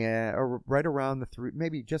 and right around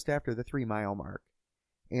maybe just after the 3-mile mark.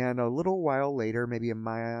 And a little while later, maybe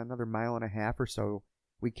another mile and a half or so,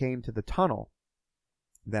 we came to the tunnel,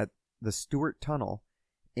 the Stewart Tunnel,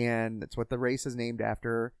 and that's what the race is named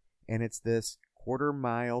after. And it's this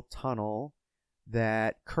 1/4-mile tunnel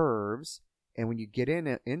that curves, and when you get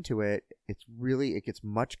into it, it gets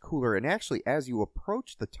much cooler. And actually, as you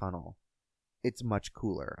approach the tunnel, it's much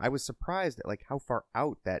cooler. I was surprised at like how far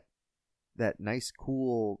out that nice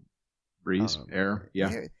cool breeze, air,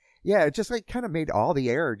 Yeah, it just like kind of made all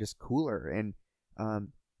the air just cooler, and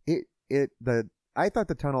I thought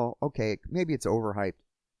the tunnel, okay, maybe it's overhyped.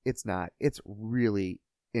 It's not. It's really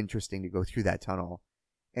interesting to go through that tunnel,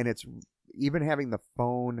 and it's even having the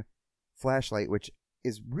phone flashlight, which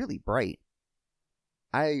is really bright.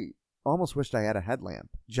 I almost wished I had a headlamp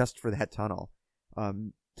just for that tunnel,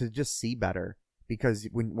 to just see better. Because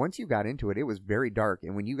once you got into it, it was very dark,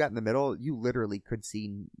 and when you got in the middle, you literally could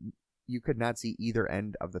not see either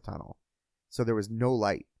end of the tunnel, so there was no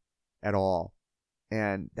light at all,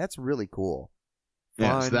 and that's really cool.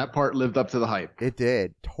 Yeah, Fun. so that part lived up to the hype. It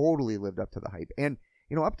did. Totally lived up to the hype. And,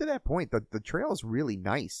 up to that point, the trail is really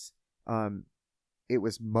nice. It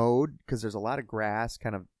was mowed because there's a lot of grass,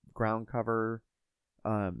 kind of ground cover.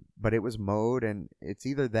 But it was mowed, and it's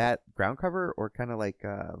either that ground cover or kind of like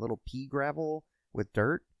a little pea gravel with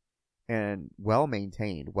dirt, and well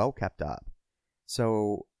maintained, well kept up.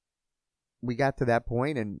 So we got to that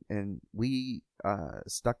point, and we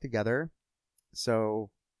stuck together. So,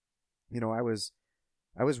 I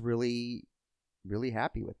was really, really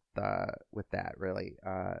happy with that, really,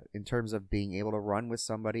 in terms of being able to run with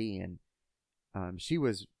somebody. And she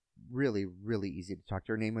was really, really easy to talk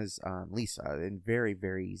to. Her name was Lisa, and very,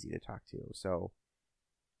 very easy to talk to. So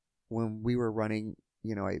when we were running,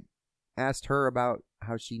 I asked her about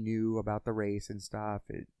how she knew about the race and stuff.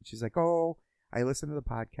 She's like, oh, I listen to the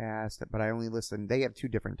podcast, but I only listen. They have two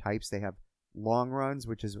different types. They have long runs,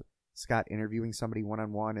 which is Scott interviewing somebody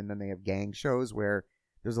one-on-one, and then they have gang shows where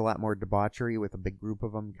there's a lot more debauchery with a big group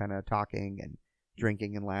of them kind of talking and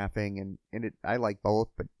drinking and laughing. And I like both,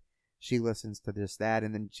 but she listens to just that.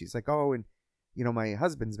 And then she's like, oh, and, my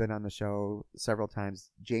husband's been on the show several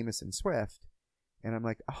times, Jameson Swift. And I'm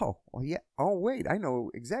like, oh, well, yeah. Oh, wait, I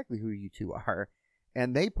know exactly who you two are.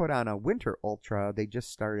 And they put on a winter ultra. They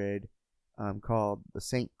just started, called the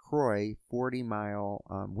St. Croix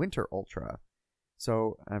 40-mile winter ultra.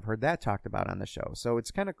 So I've heard that talked about on the show. So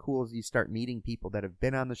it's kind of cool as you start meeting people that have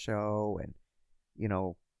been on the show, and,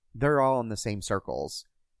 they're all in the same circles.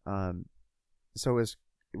 So it's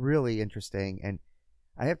really interesting. And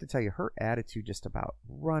I have to tell you, her attitude just about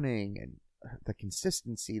running and the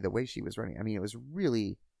consistency, the way she was running, I mean, it was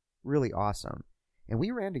really, really awesome. And we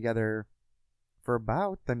ran together for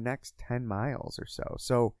about the next 10 miles or so.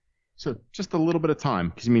 So just a little bit of time.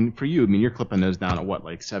 Because, for you, you're clipping those down at what,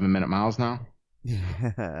 like 7-minute miles now?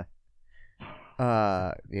 Yeah.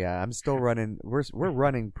 Yeah, I'm still running. We're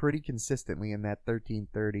running pretty consistently in that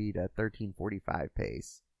 13:30 to 13:45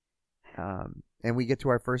 pace. And we get to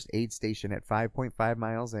our first aid station at 5.5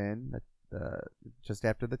 miles in, just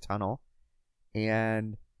after the tunnel,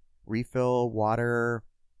 and refill water.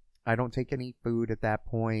 I don't take any food at that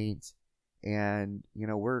point, and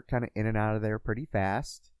we're kind of in and out of there pretty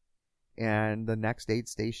fast. And the next aid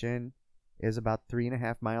station is about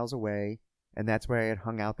 3.5 miles away, and that's where I had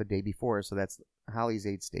hung out the day before. So that's Holly's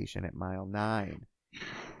aid station at mile 9,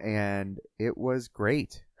 and it was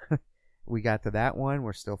great. We got to that one.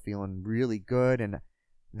 We're still feeling really good. And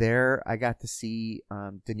there I got to see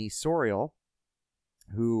Denise Sorial,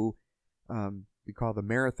 who we call the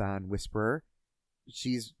Marathon Whisperer.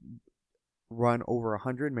 She's run over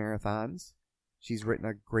 100 marathons. She's written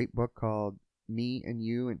a great book called Me and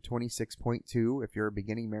You in 26.2. If you're a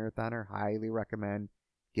beginning marathoner, highly recommend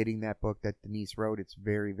getting that book that Denise wrote. It's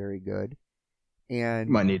very, very good. And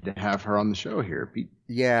you might need to have her on the show here, Pete.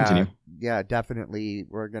 Yeah, Continue. yeah, definitely.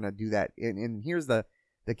 We're going to do that. And here's the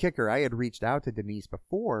kicker. I had reached out to Denise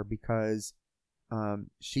before because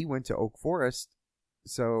she went to Oak Forest,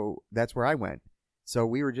 so that's where I went. So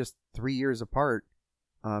we were just 3 years apart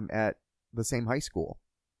at the same high school.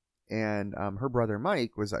 And her brother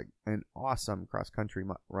Mike was an awesome cross-country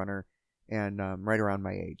runner and right around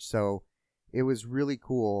my age. So it was really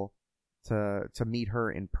cool to meet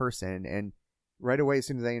her in person. And right away, as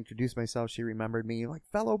soon as I introduced myself, she remembered me, like,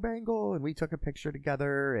 fellow Bengal, and we took a picture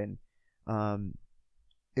together, and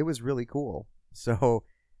it was really cool. So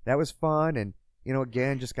that was fun, and,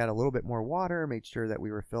 again, just got a little bit more water, made sure that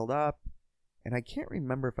we were filled up, and I can't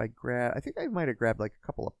remember if I think I might have grabbed, like, a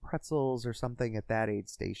couple of pretzels or something at that aid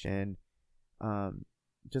station,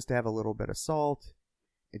 just to have a little bit of salt.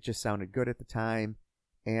 It just sounded good at the time,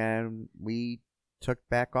 and we took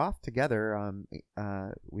back off together.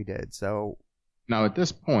 We did, so... Now, at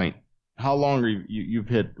this point, how long are you've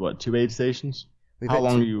hit, what, 2 aid stations? How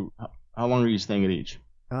long are you staying at each?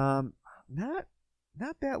 Not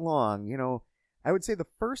that long. I would say the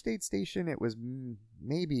first aid station, it was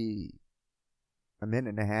maybe a minute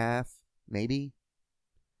and a half, maybe.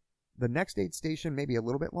 The next aid station, maybe a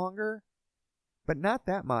little bit longer, but not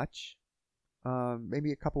that much.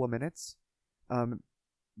 Maybe a couple of minutes.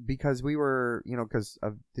 Because we were, because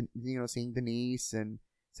of, seeing Denise and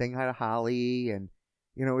saying hi to Holly, and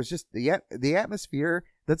it was just the atmosphere.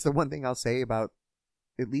 That's the one thing I'll say about,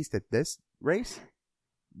 at least at this race,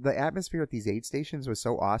 the atmosphere at these aid stations was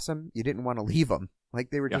so awesome. You didn't want to leave them.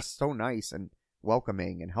 Like, they were just so nice and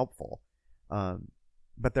welcoming and helpful.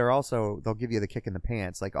 but they'll give you the kick in the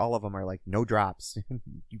pants. Like all of them are like, no drops.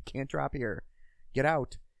 You can't drop here. Get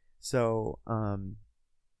out. So,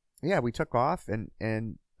 yeah, we took off, and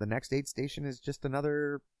the next aid station is just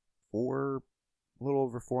another a little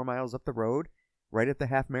over 4 miles up the road, right at the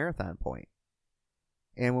half marathon point.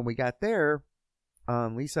 And when we got there,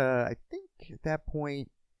 Lisa, I think at that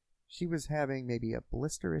point, she was having maybe a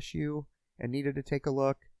blister issue and needed to take a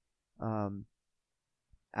look.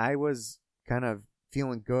 I was kind of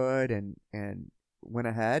feeling good and went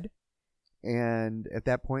ahead. And at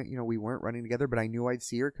that point, we weren't running together, but I knew I'd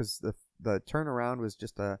see her because the turnaround was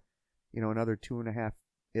just another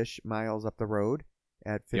 2.5-ish miles up the road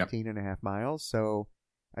at 15.5 miles. So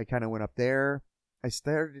I kind of went up there. I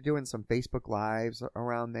started doing some Facebook Lives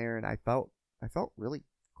around there, and I felt really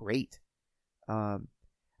great.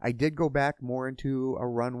 I did go back more into a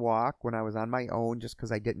run walk when I was on my own, just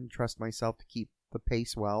because I didn't trust myself to keep the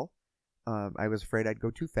pace well. I was afraid I'd go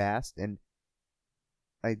too fast, and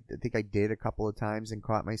I think I did a couple of times and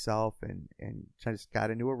caught myself and just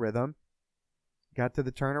got into a rhythm. Got to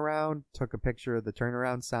the turnaround, took a picture of the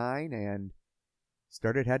turnaround sign, and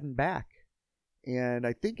started heading back. And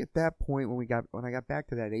I think at that point when I got back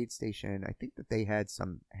to that aid station, I think that they had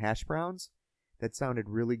some hash browns that sounded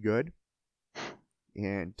really good,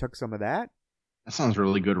 and took some of that. That sounds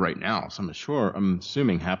really good right now. So I'm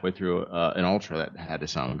assuming halfway through an ultra that had to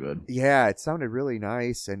sound good. Yeah, it sounded really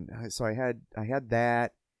nice, and so I had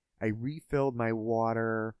that. I refilled my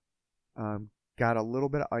water, got a little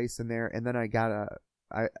bit of ice in there, and then I got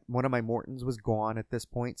one of my Mortons was gone at this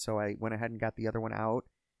point, so I went ahead and got the other one out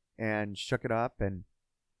and shook it up and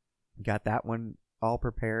got that one all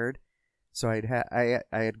prepared. So I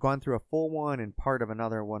had gone through a full one and part of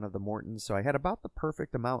another one of the Mortons, so I had about the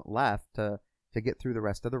perfect amount left to get through the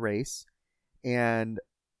rest of the race. And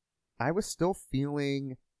I was still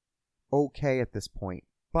feeling okay at this point.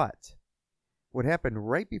 But what happened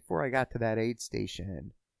right before I got to that aid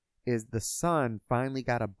station is the sun finally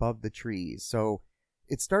got above the trees. So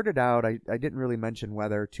it started out, I didn't really mention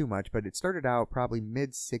weather too much, but it started out probably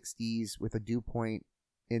mid-60s with a dew point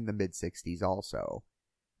in the mid-60s also.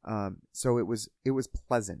 So it was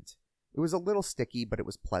pleasant. It was a little sticky, but it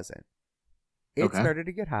was pleasant. It started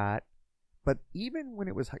to get hot. But even when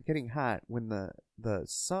it was getting hot, when the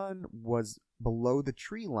sun was below the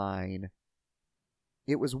tree line,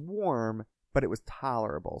 it was warm, but it was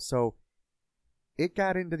tolerable. So it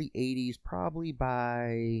got into the 80s probably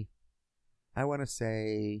by, I want to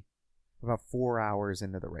say, about 4 hours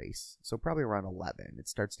into the race. So probably around 11, it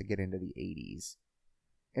starts to get into the 80s.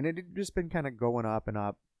 And it had just been kind of going up and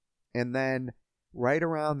up. And then right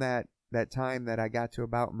around that time that I got to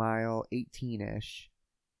about mile 18-ish,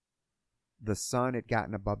 the sun had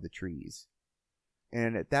gotten above the trees.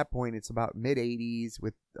 And at that point, it's about mid-80s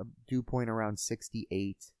with a dew point around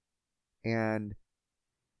 68. And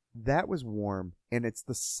that was warm. And it's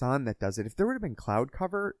the sun that does it. If there would have been cloud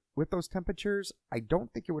cover with those temperatures, I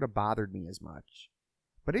don't think it would have bothered me as much.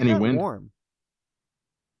 But it got warm.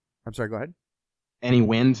 I'm sorry, go ahead. Any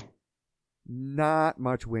wind? Not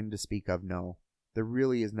much wind to speak of, no. There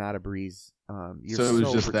really is not a breeze. So it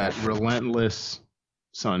was just that relentless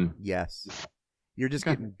sun. Yes. You're just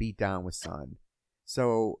getting beat down with sun.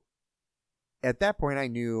 So at that point I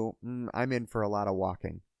knew I'm in for a lot of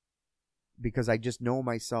walking because I just know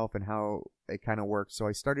myself and how it kind of works. So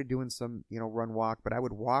I started doing some, run walk, but I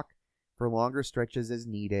would walk for longer stretches as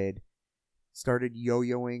needed. Started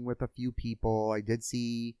yo-yoing with a few people. I did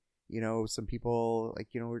see, some people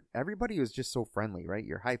everybody was just so friendly, right?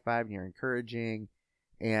 You're high-fiving, you're encouraging,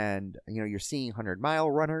 and, you're seeing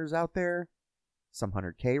 100-mile runners out there. Some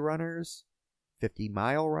 100K runners,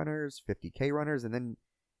 50-mile runners, 50K runners, and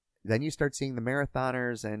then you start seeing the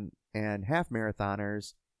marathoners and half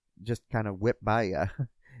marathoners just kind of whip by you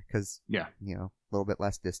because a little bit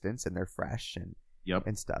less distance and they're fresh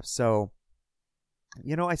and stuff. So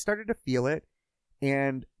I started to feel it,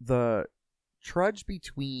 and the trudge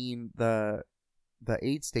between the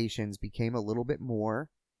aid stations became a little bit more.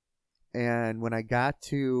 And when I got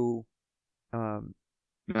to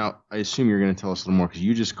now, I assume you're going to tell us a little more because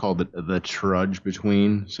you just called it the trudge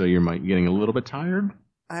between, so you're getting a little bit tired?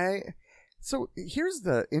 So here's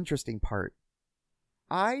the interesting part.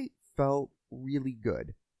 I felt really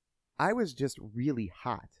good. I was just really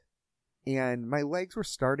hot. And my legs were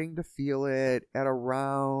starting to feel it at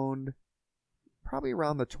probably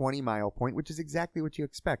around the 20-mile point, which is exactly what you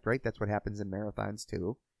expect, right? That's what happens in marathons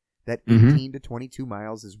too. That 18 to 22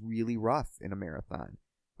 miles is really rough in a marathon.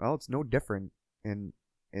 Well, it's no different in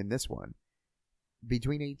this one.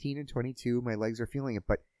 Between 18 and 22, my legs are feeling it,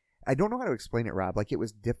 but I don't know how to explain it, Rob. Like, it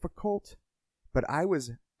was difficult, but I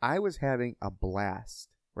was I was having a blast,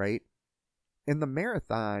 right? In the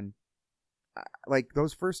marathon, like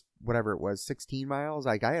those first, whatever it was, 16 miles,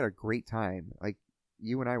 like I had a great time. Like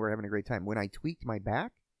you and I were having a great time. When I tweaked my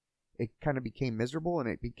back, it kind of became miserable and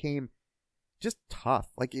it became just tough.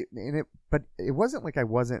 But it wasn't like I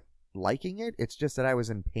wasn't liking it. It's just that I was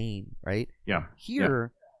in pain, right? Yeah.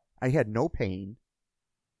 Here, I had no pain.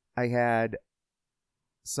 I had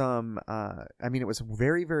some, it was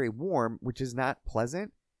very, very warm, which is not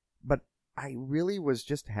pleasant, but I really was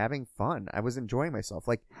just having fun. I was enjoying myself.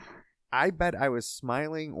 Like, I bet I was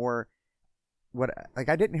smiling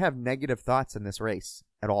I didn't have negative thoughts in this race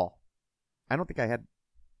at all. I don't think I had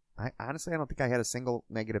a single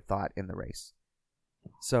negative thought in the race.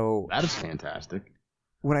 So That is fantastic.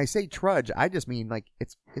 when I say trudge, I just mean like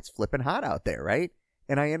it's flipping hot out there, right?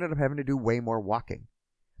 And I ended up having to do way more walking.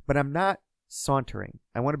 But I'm not sauntering.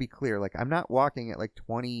 I want to be clear. Like, I'm not walking at like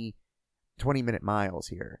 20-minute miles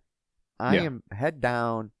here. I am head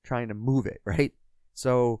down trying to move it, right?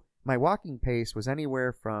 So my walking pace was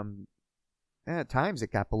anywhere from, at times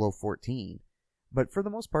it got below 14. But for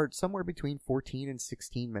the most part, somewhere between 14 and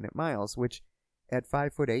 16-minute miles, which at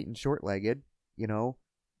 5'8" and short-legged,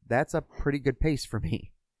 that's a pretty good pace for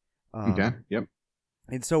me. Okay. Yep.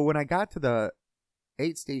 And so when I got to the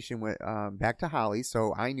aid station, back to Holly,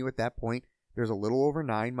 so I knew at that point there's a little over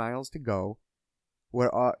 9 miles to go.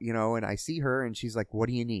 And I see her, and she's like, "What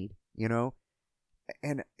do you need?"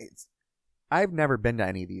 And I've never been to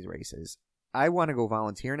any of these races. I want to go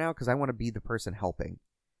volunteer now because I want to be the person helping.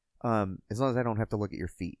 As long as I don't have to look at your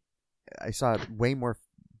feet. I saw way more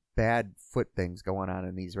bad foot things going on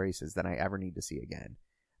in these races than I ever need to see again.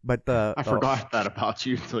 But I forgot that about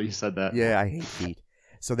you until you said that. Yeah, I hate feet.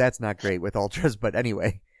 So that's not great with ultras. But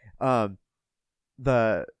anyway, I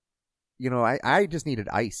just needed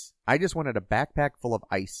ice. I just wanted a backpack full of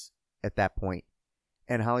ice at that point.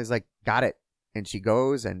 And Holly's like, "Got it." And she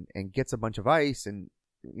goes and gets a bunch of ice and,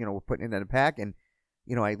 we're putting it in a pack. And,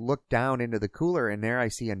 I look down into the cooler and there I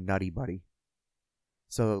see a Nutty Buddy.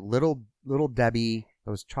 So little Debbie,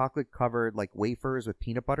 those chocolate covered like wafers with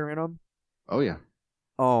peanut butter in them. Oh, yeah.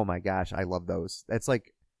 Oh my gosh, I love those. That's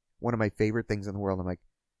like one of my favorite things in the world. I'm like,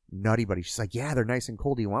 Nutty Buddy. She's like, "Yeah, they're nice and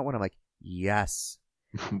cold. Do you want one?" I'm like, "Yes."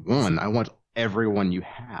 One, I want every one you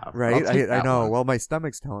have. Right? I know. One. Well, my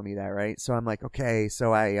stomach's telling me that, right? So I'm like, okay.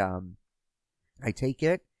 So I take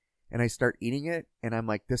it and I start eating it and I'm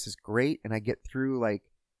like, this is great. And I get through like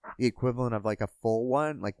the equivalent of like a full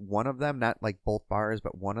one, like one of them, not like both bars,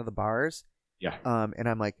 but one of the bars. Yeah. And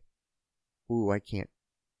I'm like, ooh, I can't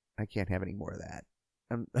have any more of that.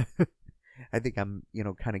 I think I'm,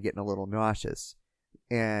 kind of getting a little nauseous.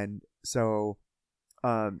 And so,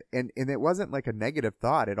 and it wasn't like a negative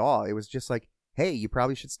thought at all. It was just like, hey, you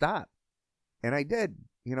probably should stop. And I did.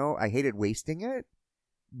 I hated wasting it,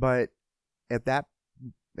 but at that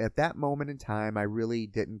moment in time, I really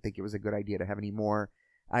didn't think it was a good idea to have any more.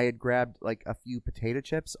 I had grabbed like a few potato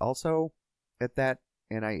chips also at that,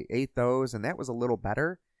 and I ate those, and that was a little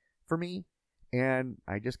better for me. And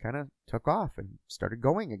I just kind of took off and started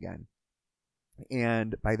going again.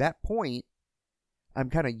 And by that point, I'm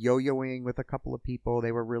kind of yo-yoing with a couple of people.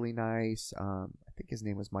 They were really nice. I think his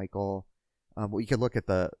name was Michael. Well, you could look at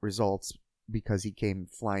the results because he came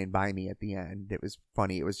flying by me at the end. It was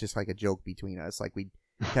funny. It was just like a joke between us. Like we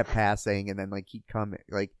kept passing, and then like he'd come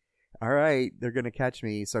like, "All right, they're gonna catch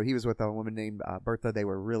me." So he was with a woman named Bertha. They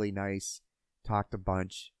were really nice. Talked a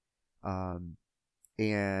bunch,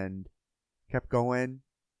 and kept going.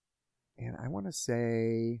 And I want to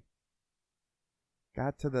say,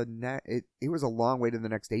 got to the it was a long way to the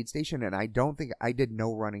next aid station, and I don't think I did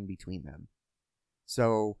no running between them.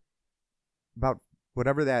 So about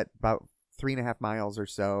 3.5 miles or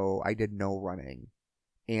so, I did no running.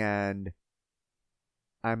 And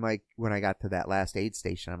I'm like, when I got to that last aid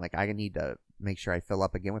station, I'm like, I need to make sure I fill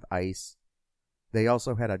up again with ice. They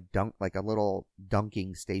also had a little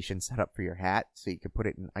dunking station set up for your hat, so you could put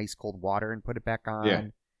it in ice cold water and put it back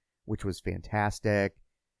on, which was fantastic.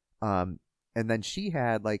 And then she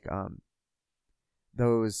had like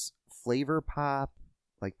those flavor pop,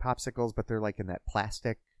 like popsicles, but they're like in that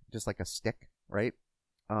plastic, just like a stick, right?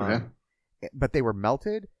 But they were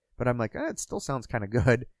melted, but I'm like, it still sounds kind of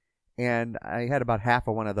good. And I had about half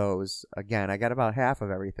of one of those. Again, I got about half of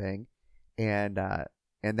everything, and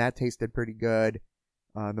that tasted pretty good.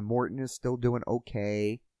 The Morton is still doing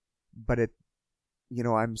okay, but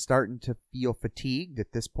I'm starting to feel fatigued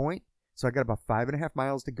at this point. So I got about 5.5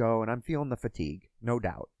 miles to go, and I'm feeling the fatigue, no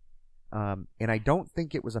doubt. And I don't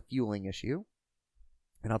think it was a fueling issue,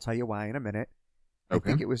 and I'll tell you why in a minute. Okay. I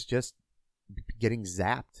think it was just getting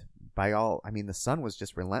zapped by the sun was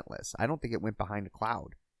just relentless. I don't think it went behind a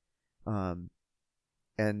cloud.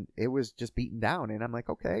 And it was just beaten down. And I'm like,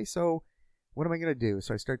 okay, so what am I going to do?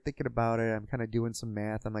 So I start thinking about it. I'm kind of doing some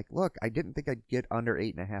math. I'm like, look, I didn't think I'd get under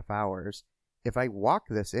 8.5 hours. If I walk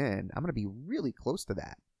this in, I'm going to be really close to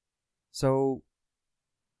that. So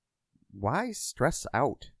why stress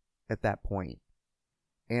out at that point?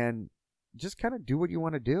 And just kind of do what you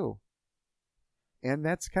want to do. And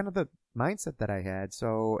that's kind of the mindset that I had.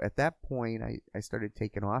 So at that point, I started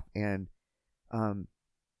taking off, and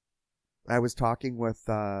I was talking with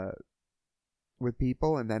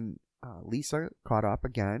people, and then Lisa caught up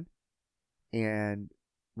again and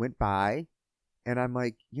went by, and I'm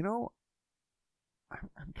like,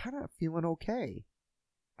 I'm kind of feeling okay.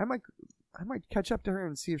 I might catch up to her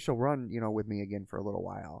and see if she'll run, with me again for a little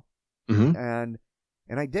while. Mm-hmm.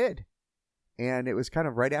 And I did. And it was kind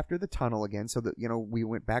of right after the tunnel again. So that, we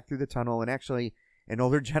went back through the tunnel, and actually an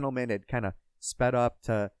older gentleman had kind of sped up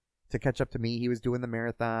to catch up to me. He was doing the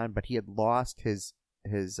marathon, but he had lost his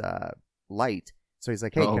light. So he's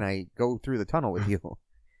like, hey, can I go through the tunnel with you?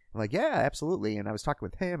 I'm like, yeah, absolutely. And I was talking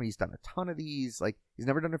with him, and he's done a ton of these. Like, he's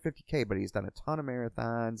never done a 50K, but he's done a ton of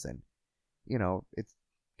marathons. And, it's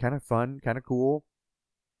kind of fun, kind of cool.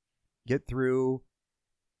 Get through,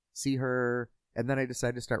 see her. And then I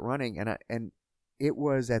decided to start running. And it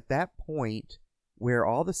was at that point where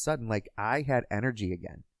all of a sudden, like, I had energy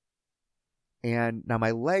again. And now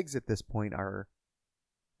my legs at this point are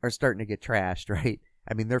starting to get trashed, right?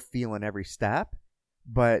 I mean, they're feeling every step.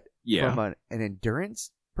 But from an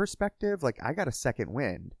endurance perspective, like, I got a second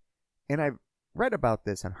wind. And I've read about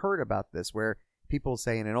this and heard about this where people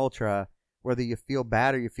say in an ultra, whether you feel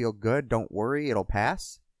bad or you feel good, don't worry, it'll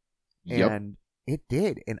pass. Yep. And it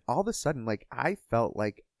did. And all of a sudden, like, I felt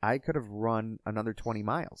like I could have run another 20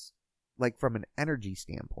 miles, like, from an energy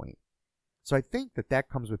standpoint. So I think that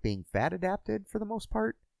comes with being fat adapted for the most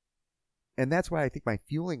part. And that's why I think my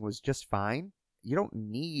fueling was just fine. You don't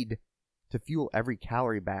need to fuel every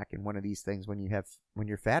calorie back in one of these things when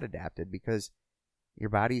you're fat adapted, because your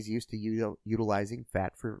body's used to utilizing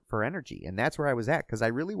fat for energy. And that's where I was at, because I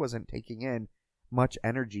really wasn't taking in much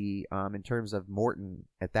energy in terms of Morton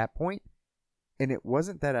at that point. And it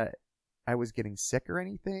wasn't that I was getting sick or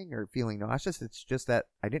anything or feeling nauseous. It's just that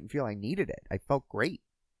I didn't feel I needed it. I felt great.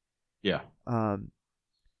 Yeah.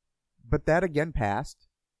 But that again passed,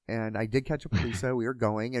 and I did catch up with Lisa. We were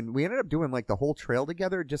going, and we ended up doing like the whole trail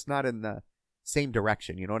together, just not in the same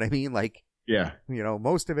direction. You know what I mean? Like, yeah,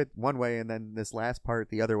 most of it one way, and then this last part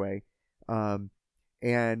the other way.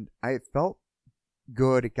 And I felt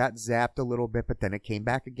good. It got zapped a little bit, but then it came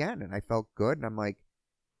back again, and I felt good. And I'm like,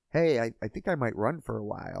 hey, I think I might run for a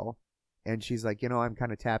while. And she's like, I'm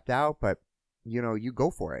kind of tapped out, but you go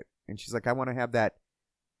for it. And she's like, I want to have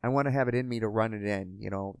it in me to run it in,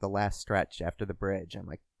 the last stretch after the bridge. I'm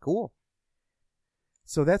like, cool.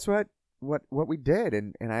 So that's what we did.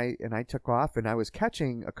 And I took off, and I was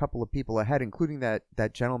catching a couple of people ahead, including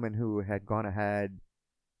that gentleman who had gone ahead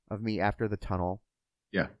of me after the tunnel.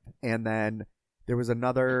 Yeah. And then there was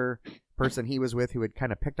another person he was with who had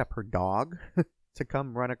kind of picked up her dog to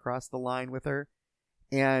come run across the line with her.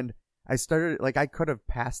 And I started, like, I could have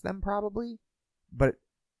passed them probably, but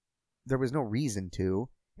there was no reason to.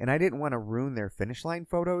 And I didn't want to ruin their finish line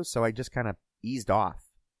photos, so I just kind of eased off.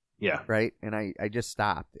 Yeah. Right? And I just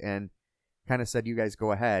stopped and kind of said, you guys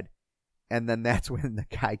go ahead. And then that's when the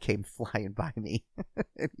guy came flying by me.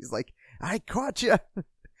 And he's like, I caught you.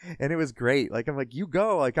 And it was great. Like, I'm like, you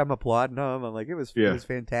go. Like, I'm applauding him. I'm like, it was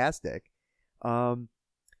fantastic.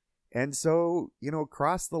 And so,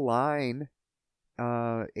 cross the line,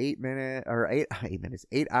 8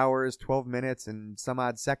 hours, 12 minutes and some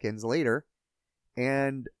odd seconds later,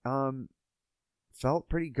 and, felt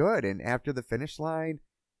pretty good. And after the finish line,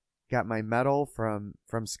 got my medal from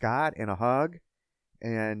Scott and a hug,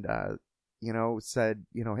 and, said,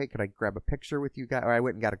 hey, could I grab a picture with you guys? Or I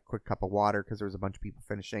went and got a quick cup of water because there was a bunch of people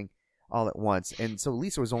finishing all at once. And so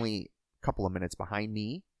Lisa was only a couple of minutes behind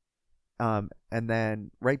me. And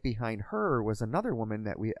then right behind her was another woman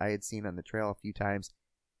that I had seen on the trail a few times,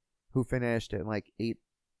 who finished at like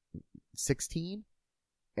 8:16.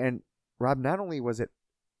 And Rob, not only was it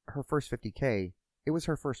her first 50K, it was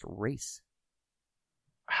her first race.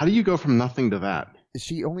 How do you go from nothing to that?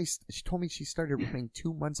 She told me she started running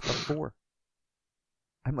 2 months before.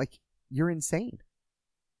 I'm like, you're insane.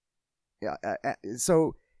 Yeah.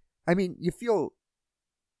 So, I mean, you feel,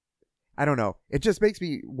 I don't know. It just makes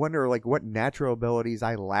me wonder, like, what natural abilities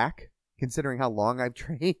I lack, considering how long I've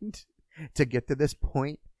trained to get to this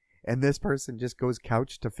point. And this person just goes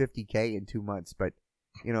couch to 50K in 2 months. But,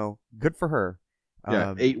 good for her.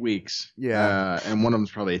 Yeah, 8 weeks. Yeah. And one of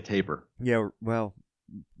them's probably a taper. Yeah, well,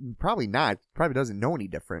 probably not. Probably doesn't know any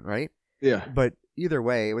different, right? Yeah. But either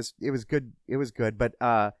way, it was good. It was good. But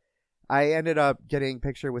I ended up getting a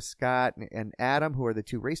picture with Scott and Adam, who are the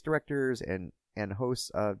two race directors and hosts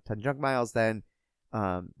of 10 Junk Miles. Then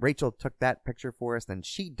Rachel took that picture for us. Then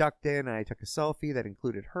she ducked in, and I took a selfie that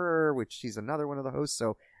included her, which she's another one of the hosts.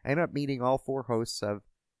 So I ended up meeting all 4 hosts of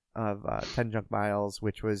 10 Junk Miles,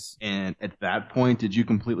 which was... And at that point, did you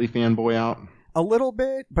completely fanboy out? A little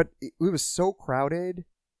bit, but it was so crowded,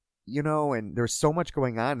 you know, and there was so much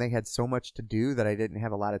going on. They had so much to do that I didn't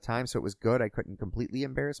have a lot of time, so it was good. I couldn't completely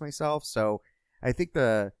embarrass myself. So I think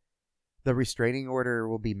the restraining order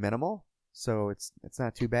will be minimal, so it's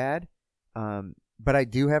not too bad. But I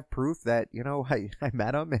do have proof that, you know, I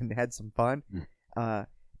met him and had some fun.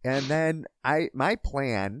 And then my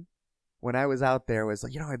plan when I was out there was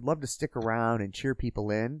like, you know, I'd love to stick around and cheer people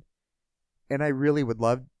in, and I really would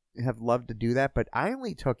have loved to do that, but I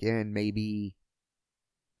only took in maybe,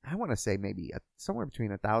 I want to say maybe somewhere between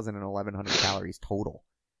 1,000 and 1,100 calories total.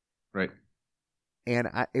 Right. And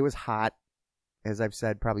it was hot, as I've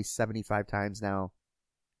said probably 75 times now.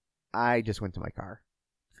 I just went to my car.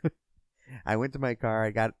 I went to my car.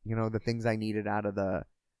 I got, you know, the things I needed out of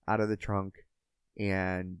the trunk,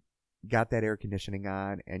 and got that air conditioning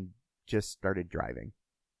on, and just started driving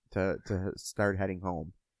to start heading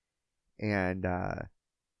home. And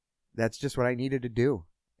that's just what I needed to do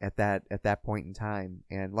at that point in time.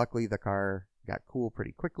 And luckily the car got cool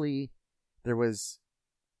pretty quickly. There was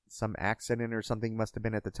some accident or something must have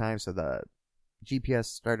been at the time, so the GPS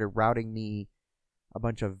started routing me a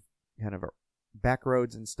bunch of kind of back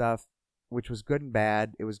roads and stuff, which was good and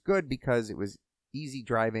bad. It was good because it was easy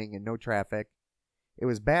driving and no traffic. It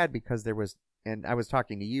was bad because there was, and I was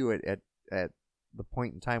talking to you at the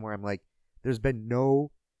point in time where I'm like, there's been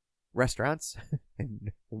no restaurants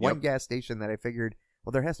and one gas station that I figured,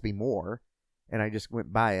 well, there has to be more, and I just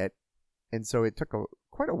went by it. And so it took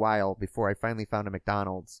quite a while before I finally found a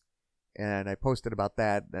McDonald's, and I posted about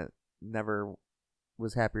that never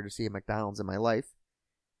was happier to see a McDonald's in my life.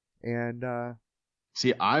 And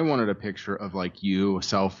see, I wanted a picture of like you, a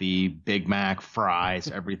selfie, Big Mac, fries,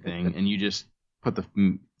 everything, and you just put the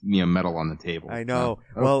metal on the table. I know.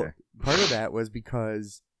 Okay. Well, part of that was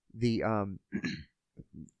because the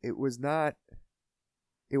it was not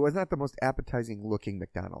the most appetizing looking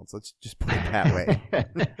McDonald's. Let's just put it that way.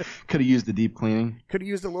 Could have used the deep cleaning. Could have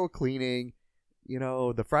used a little cleaning. You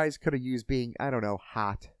know, the fries could have used being, I don't know,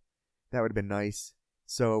 hot. That would have been nice.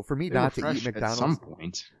 So for me They not were to eat fresh McDonald's. at some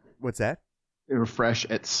point. What's that? They were fresh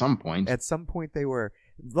at some point. At some point they were.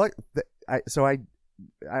 Like,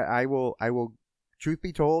 I will. Truth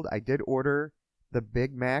be told, I did order the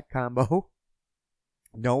Big Mac combo,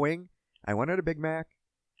 knowing I wanted a Big Mac,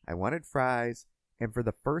 I wanted fries, and for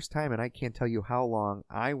the first time, and I can't tell you how long,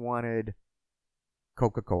 I wanted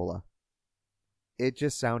Coca-Cola. It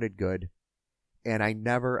just sounded good, and I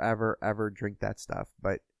never, ever, ever drink that stuff,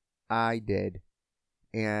 but I did,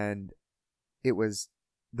 and it was,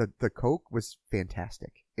 the Coke was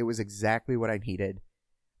fantastic. It was exactly what I needed.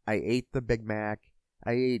 I ate the Big Mac.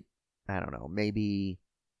 I ate, I don't know, maybe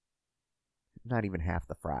not even half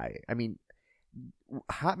the fry. I mean,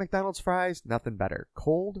 hot McDonald's fries, nothing better.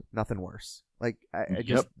 Cold, nothing worse. Like, I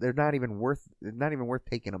just, they're not even worth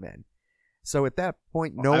taking them in. So at that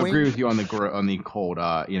point, knowing, I agree with you on the cold.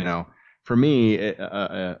 You know, for me,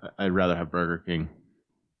 I'd rather have Burger King.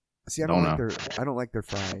 See, I don't like their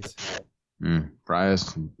fries.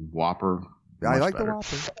 Fries, Whopper. I like better.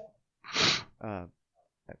 the Whopper.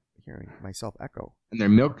 Hearing myself echo. And their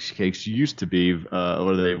milkshakes used to be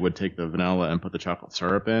where they would take the vanilla and put the chocolate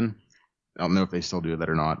syrup in. I don't know if they still do that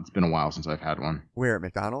or not. It's been a while since I've had one. Where, at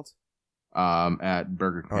McDonald's? At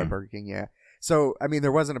Burger King. Oh, at Burger King, yeah. So, I mean,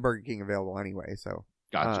 there wasn't a Burger King available anyway, so.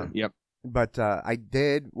 Gotcha. Yep. But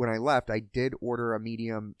when I left, I did order a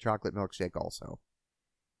medium chocolate milkshake also.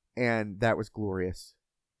 And that was glorious.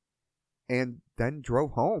 And then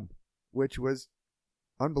drove home, which was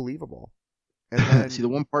unbelievable. And then, see, the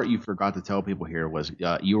one part you forgot to tell people here was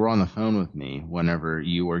you were on the phone with me whenever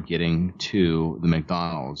you were getting to the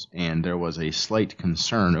McDonald's, and there was a slight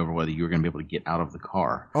concern over whether you were going to be able to get out of the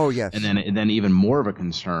car. Oh, yes. And then even more of a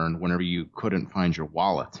concern whenever you couldn't find your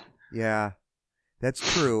wallet. Yeah, that's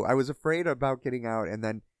true. I was afraid about getting out, and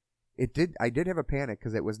then I did have a panic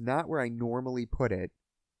because it was not where I normally put it.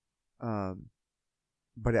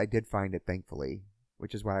 But I did find it, thankfully,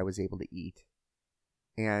 which is why I was able to eat.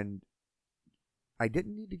 And I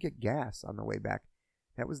didn't need to get gas on the way back.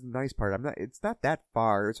 That was the nice part. It's not that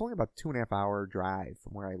far. It's only about 2.5 hour drive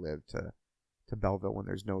from where I live to Belleville when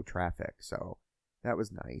there's no traffic. So that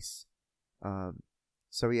was nice.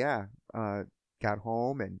 So yeah, got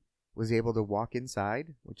home and was able to walk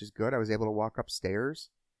inside, which is good. I was able to walk upstairs,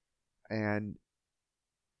 and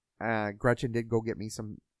Gretchen did go get me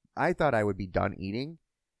some. I thought I would be done eating,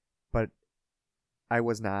 but I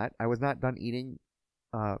was not. I was not done eating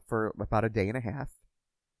for about a day and a half.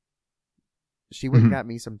 She went and got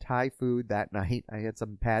me some Thai food that night. I had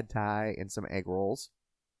some pad Thai and some egg rolls.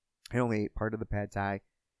 I only ate part of the pad Thai.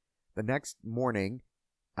 The next morning,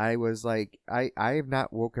 I was like, I have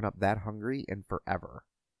not woken up that hungry in forever.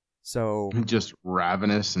 So Just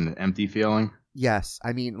ravenous and empty feeling. yes,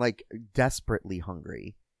 I mean like desperately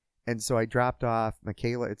hungry. And so I dropped off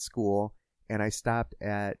Michaela at school, and I stopped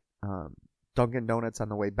at Dunkin' Donuts on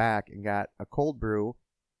the way back and got a cold brew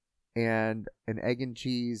and an egg and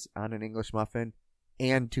cheese on an English muffin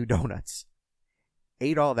and 2 donuts.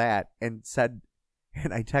 Ate all that and said,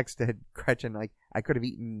 and I texted Gretchen, like, I could have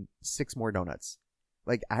eaten 6 more donuts.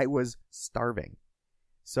 Like, I was starving.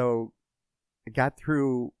 So I got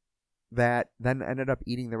through that, then ended up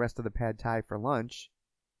eating the rest of the pad Thai for lunch.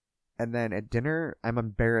 And then at dinner, I'm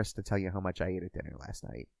embarrassed to tell you how much I ate at dinner last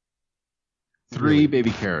night. 3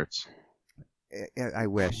 baby carrots. I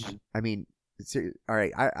wish. I mean, all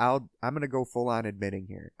right. I'm gonna go full on admitting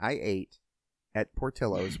here. I ate at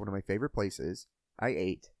Portillo's, one of my favorite places. I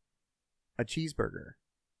ate a cheeseburger,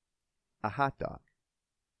 a hot dog,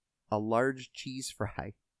 a large cheese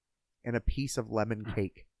fry, and a piece of lemon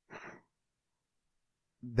cake.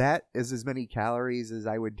 That is as many calories as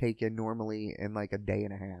I would take in normally in like a day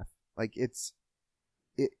and a half. Like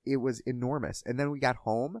it was enormous. And then we got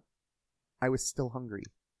home. I was still hungry.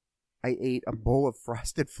 I ate a bowl of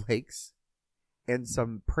Frosted Flakes and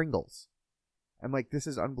some Pringles. I'm like, this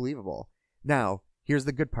is unbelievable. Now, here's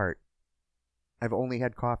the good part. I've only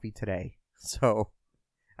had coffee today, so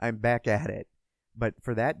I'm back at it. But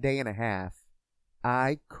for that day and a half,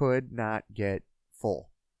 I could not get full.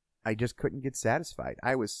 I just couldn't get satisfied.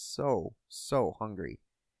 I was so hungry.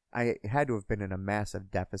 I had to have been in a massive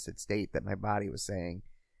deficit state that my body was saying,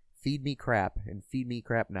 feed me crap and feed me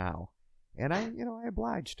crap now. And I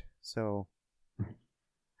obliged. So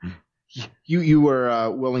you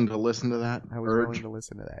were willing to listen to that? I was willing to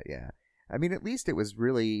listen to that, yeah. I mean, at least it was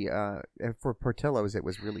really, for Portillo's, it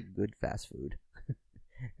was really good fast food.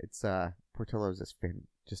 It's, Portillo's is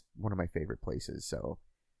just one of my favorite places, so.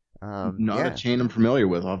 Not a chain I'm familiar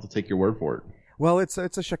with. I'll have to take your word for it. Well, it's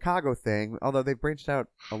a Chicago thing, although they've branched out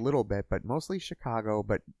a little bit, but mostly Chicago.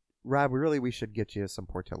 But, Rob, really, we should get you some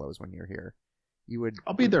Portillo's when you're here.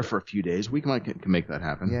 I'll be there for a few days. We can make that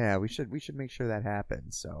happen. Yeah, we should make sure that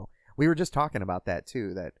happens. So we were just talking about that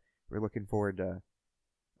too. That we're looking forward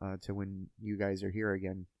to when you guys are here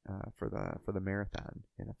again for the marathon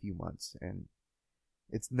in a few months. And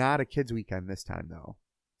it's not a kids' weekend this time though,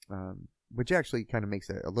 which actually kind of makes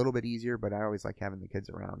it a little bit easier. But I always like having the kids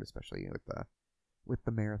around, especially with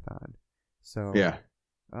the marathon. So yeah.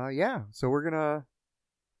 So we're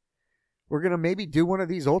gonna maybe do one of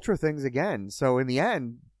these ultra things again. So in the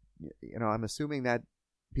end, I'm assuming that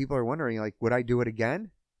people are wondering, like, would I do it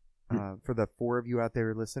again? For the 4 of you out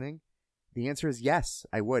there listening, the answer is yes,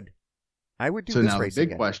 I would. I would do this race again. So now the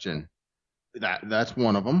big question, that's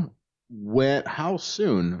one of them. How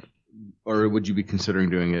soon, or would you be considering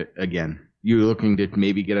doing it again? You looking to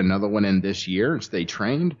maybe get another one in this year and stay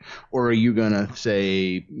trained, or are you gonna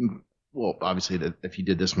say, well, obviously, if you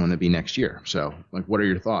did this one, it'd be next year. So, like, what are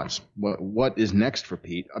your thoughts? What is next for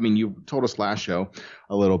Pete? I mean, you told us last show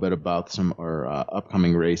a little bit about some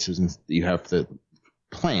upcoming races and you have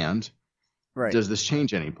planned. Right. Does this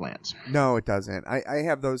change any plans? No, it doesn't. I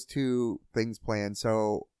have those 2 things planned.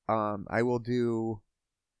 So, I will do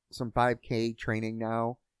some 5K training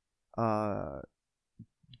now,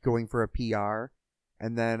 going for a PR,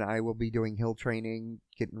 and then I will be doing hill training,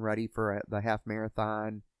 getting ready for the half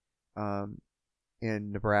marathon.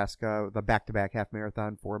 In Nebraska, the back-to-back half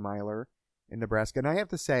marathon 4-miler in Nebraska. And I have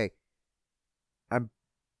to say,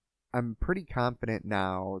 I'm pretty confident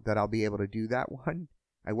now that I'll be able to do that one.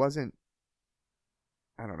 I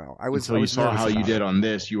don't know. Until you saw how you did on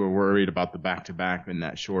this, you were worried about the back-to-back in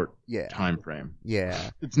that short time frame.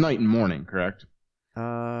 Yeah. It's night and morning, correct?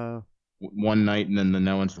 One night and then the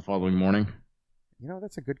no one's the following morning?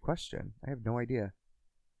 That's a good question. I have no idea.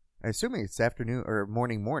 I assume it's afternoon or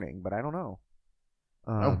morning, but I don't know.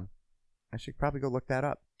 I should probably go look that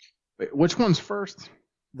up. Wait, which one's first?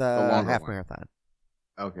 The half marathon.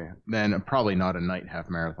 Okay. Then probably not a night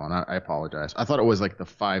half marathon. I apologize. I thought it was like the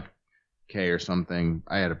 5K or something.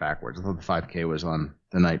 I had it backwards. I thought the 5K was on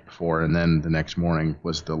the night before, and then the next morning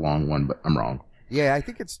was the long one, but I'm wrong. Yeah, I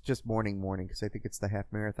think it's just morning, because I think it's the half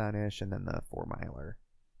marathon-ish and then the 4-miler.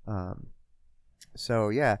 So,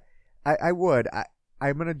 yeah, I would.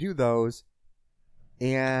 I'm going to do those.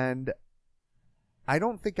 And I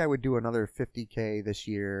don't think I would do another 50K this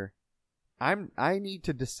year. I need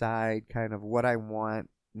to decide kind of what I want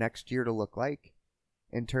next year to look like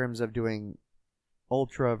in terms of doing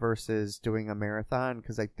ultra versus doing a marathon,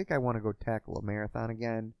 because I think I want to go tackle a marathon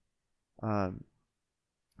again. I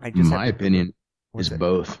just My opinion What's is it?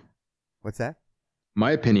 both. What's that?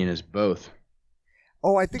 My opinion is both.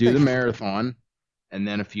 Oh, I think Do I the should- marathon, and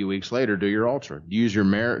then a few weeks later, do your ultra. Use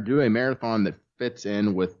your do a marathon that fits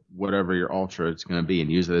in with whatever your ultra is going to be,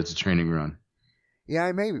 and use it as a training run. Yeah,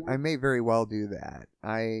 I may very well do that.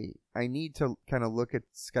 I need to kind of look at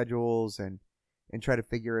schedules and try to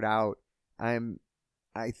figure it out.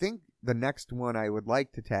 I think the next one I would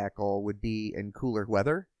like to tackle would be in cooler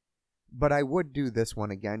weather, but I would do this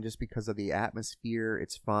one again just because of the atmosphere.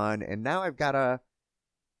 It's fun, and now I've got a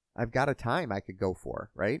time I could go for,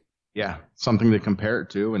 right? Yeah, something to compare it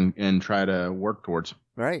to and try to work towards.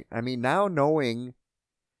 Right. I mean, now knowing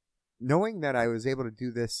that I was able to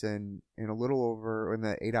do this in a little over in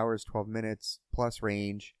the 8 hours 12 minutes plus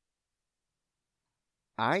range,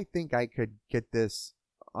 I think I could get this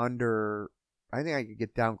under. I think I could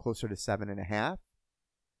get down closer to 7.5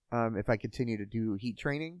 if I continue to do heat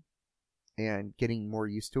training and getting more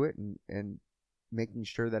used to it and making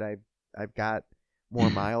sure that I've got more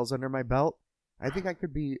miles under my belt. I think I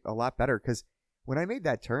could be a lot better, because when I made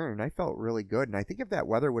that turn, I felt really good. And I think if that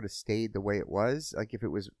weather would have stayed the way it was, like if it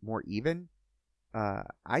was more even,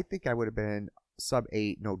 I think I would have been sub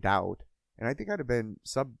 8, no doubt. And I think I'd have been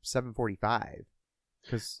sub 7:45.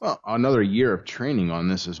 Well, another year of training on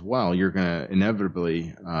this as well. You're going to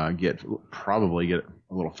inevitably probably get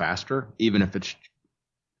a little faster, even if it's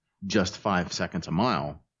just 5 seconds a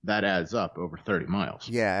mile. That adds up over 30 miles.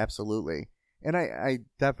 Yeah, absolutely. And I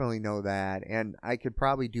definitely know that. And I could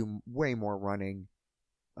probably do way more running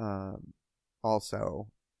also.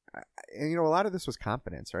 And, a lot of this was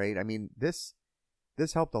confidence, right? I mean, this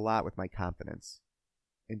helped a lot with my confidence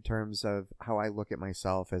in terms of how I look at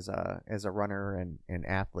myself as a runner and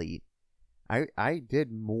athlete. I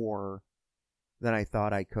did more than I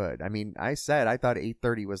thought I could. I mean, I thought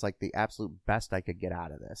 8:30 was like the absolute best I could get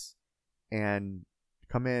out of this. And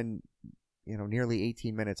come in, nearly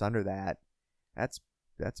 18 minutes under that. That's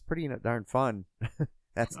pretty darn fun.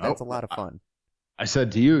 That's a lot of fun. I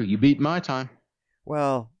said to you, you beat my time.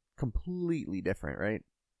 Well, completely different, right?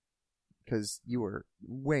 Because you were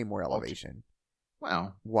way more elevation.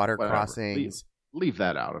 Well, Water whatever. crossings. Leave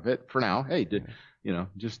that out of it for now. Hey,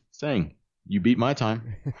 just saying, you beat my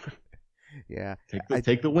time. Yeah.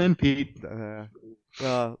 Take the win, Pete.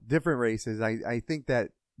 Well, different races. I think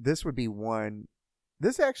that this would be one.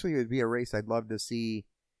 This actually would be a race I'd love to see,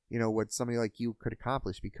 what somebody like you could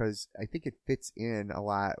accomplish, because I think it fits in a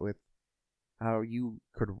lot with how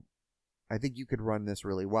I think you could run this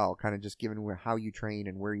really well, kind of just given how you train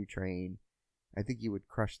and where you train. I think you would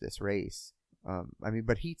crush this race.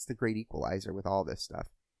 But heat's the great equalizer with all this stuff.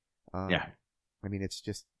 Yeah. I mean, it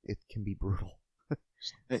can be brutal.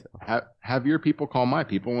 Hey, have your people call my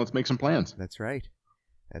people and let's make some plans. That's right.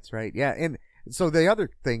 Yeah. And so the other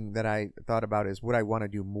thing that I thought about is, would I want to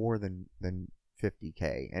do more than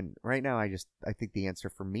 50K? And right now, I think the answer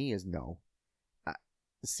for me is no.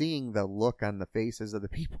 Seeing the look on the faces of the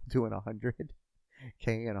people doing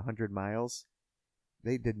 100K and 100 miles,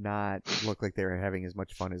 they did not look like they were having as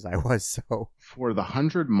much fun as I was. So for the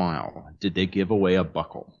 100-mile, did they give away a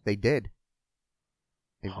buckle? they did.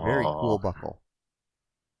 A very cool buckle.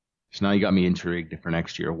 So now you got me intrigued for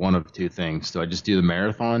next year. One of two things. Do I just do the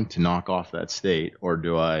marathon to knock off that state, or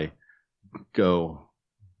do I go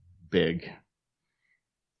big?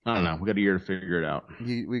 I don't know. We got a year to figure it out.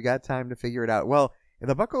 We got time to figure it out. Well,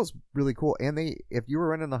 the buckle's really cool. And if you were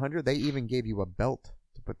running the 100, they even gave you a belt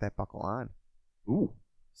to put that buckle on. Ooh,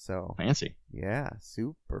 so fancy. Yeah,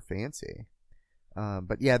 super fancy.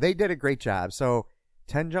 But yeah, they did a great job. So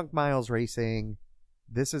 10 Junk Miles Racing,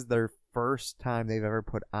 this is their first time they've ever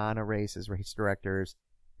put on a race as race directors.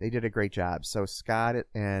 They did a great job. So Scott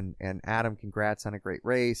and Adam, congrats on a great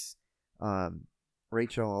race.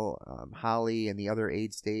 Rachel, Holly, and the other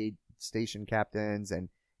aid station captains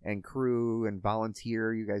and crew and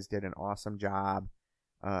volunteer, you guys did an awesome job.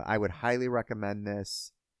 I would highly recommend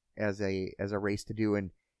this as a race to do,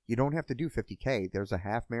 and you don't have to do 50K. There's a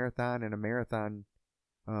half marathon and a marathon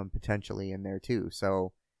potentially in there too.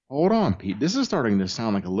 So hold on, Pete. This is starting to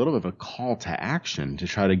sound like a little bit of a call to action to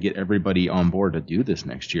try to get everybody on board to do this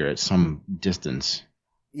next year at some distance.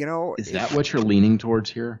 Is that what you're leaning towards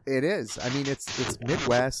here? It is. I mean, it's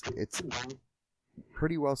Midwest. It's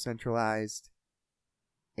pretty well centralized,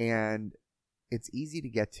 and it's easy to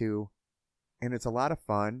get to, and it's a lot of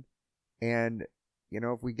fun. And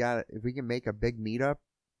if we can make a big meetup,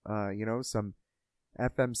 some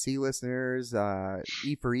FMC listeners,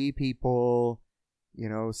 E4E people,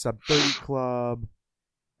 Sub 30 Club,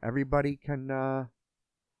 everybody can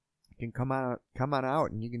come on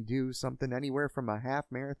out, and you can do something anywhere from a half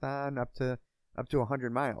marathon up to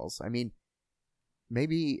 100 miles. I mean,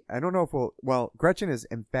 maybe, I don't know if Gretchen has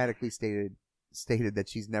emphatically stated that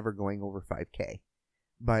she's never going over 5K,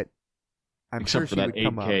 but I'm Except sure for she that would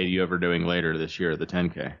come up. 8K you have her doing later this year, the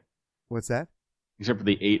 10K. What's that? Except for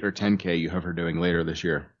the 8 or 10K you have her doing later this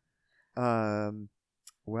year.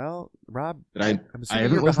 Well, Rob, I I'm assuming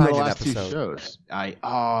haven't you're listened to behind the an last two episode.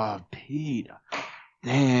 shows. Pete.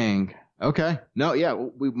 Dang. Okay. No, yeah,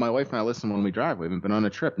 my wife and I listen when we drive. We haven't been on a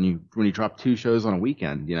trip, and when you drop 2 shows on a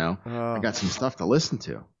weekend, I Oh, got some stuff to listen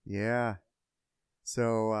to. yeah.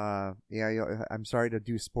 So, I'm sorry to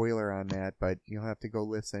do spoiler on that, but you'll have to go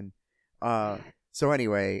listen. So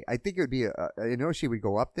anyway, I think it would be, I know she would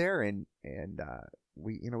go up there and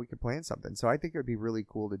we could plan something. So I think it would be really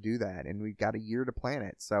cool to do that. And we've got a year to plan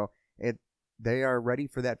it. So they are ready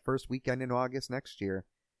for that first weekend in August next year.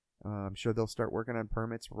 I'm sure they'll start working on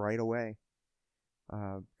permits right away.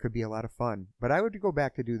 Could be a lot of fun, but I would go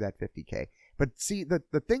back to do that 50K. But see,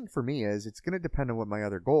 the thing for me is it's going to depend on what my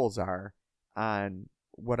other goals are on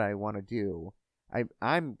what I want to do.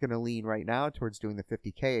 I'm going to lean right now towards doing the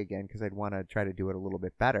 50K again because I'd want to try to do it a little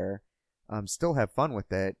bit better. Still have fun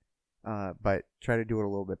with it, but try to do it a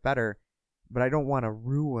little bit better. But I don't want to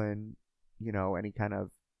ruin, any kind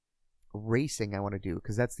of racing I want to do,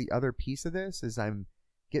 because that's the other piece of this is I'm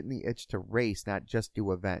getting the itch to race, not just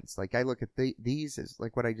do events. Like I look at these as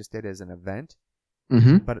like what I just did as an event,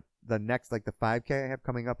 but the next, like the 5K I have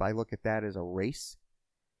coming up, I look at that as a race.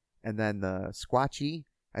 And then the Squatchy,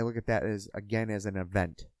 I look at that as an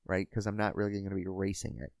event, right? Because I'm not really going to be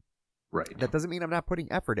racing it. Right. That doesn't mean I'm not putting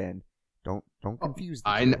effort in. Don't confuse the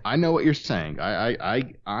two. I know what you're saying.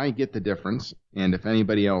 I get the difference, and if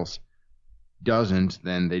anybody else doesn't,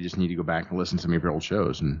 then they just need to go back and listen to some of your old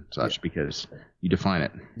shows and such, because you define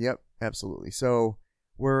it. Yep, absolutely. So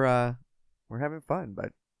we're having fun,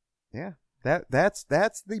 but yeah, that's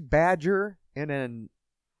the Badger in an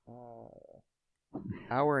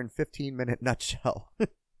hour and 15-minute nutshell.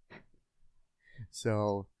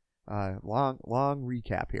 So long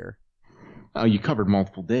recap here. You covered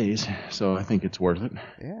multiple days, so I think it's worth it.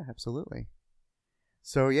 Yeah, absolutely.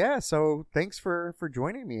 So thanks for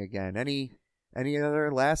joining me again. Any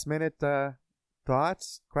other last minute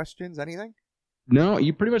thoughts, questions, anything? No,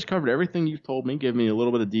 you pretty much covered everything you've told me. Give me a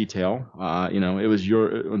little bit of detail. It was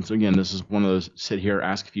once again, this is one of those sit here,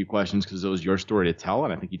 ask a few questions because it was your story to tell,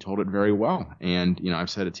 and I think you told it very well. And, I've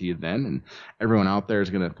said it to you then, and everyone out there is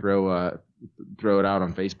going to throw it out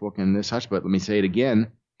on Facebook and such. But let me say it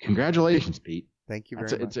again. Congratulations, Pete. Thank you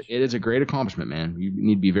very much. It is a great accomplishment, man. You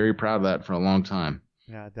need to be very proud of that for a long time.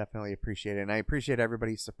 Yeah, definitely appreciate it. And I appreciate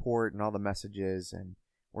everybody's support and all the messages and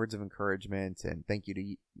words of encouragement. And thank you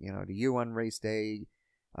to you on race day,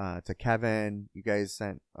 to Kevin. You guys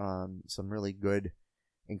sent some really good,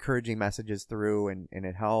 encouraging messages through, and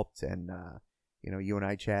it helped. And you and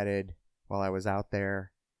I chatted while I was out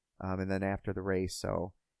there, and then after the race.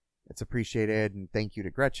 So it's appreciated. And thank you to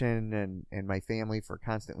Gretchen and my family for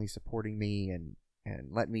constantly supporting me and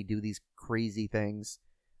letting me do these crazy things.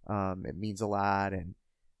 It means a lot. And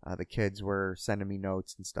the kids were sending me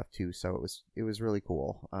notes and stuff too, so it was really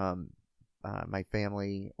cool. My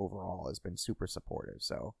family overall has been super supportive,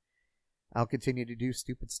 so I'll continue to do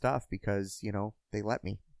stupid stuff because they let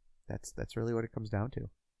me. That's really what it comes down to.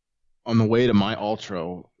 On the way to my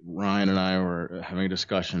ultra, Ryan and I were having a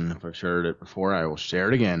discussion. If I've shared it before, I will share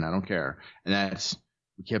it again. I don't care. And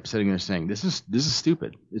we kept sitting there saying, "This is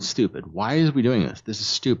stupid. It's stupid. Why is we doing this? This is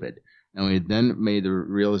stupid." And we then made the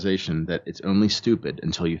realization that it's only stupid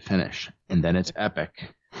until you finish, and then it's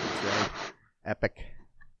epic. That's right. Epic.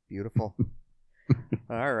 Beautiful.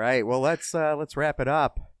 All right. Well, let's wrap it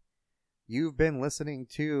up. You've been listening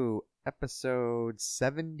to episode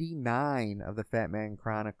 79 of the Fat Man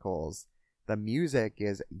Chronicles. The music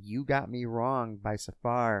is You Got Me Wrong by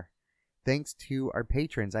Safar. Thanks to our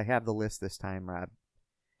patrons. I have the list this time, Rob.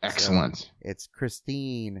 Excellent. So it's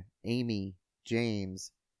Christine, Amy,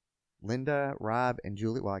 James, Linda, Rob, and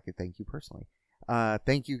Julie. Well, I could thank you personally.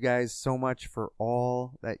 Thank you guys so much for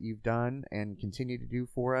all that you've done and continue to do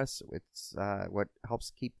for us. It's what helps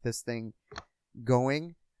keep this thing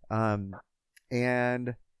going.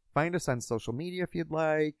 And find us on social media if you'd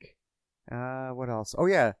like. What else? Oh,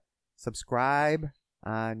 yeah. Subscribe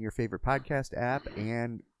on your favorite podcast app,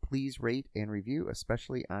 and please rate and review,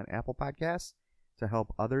 especially on Apple Podcasts, to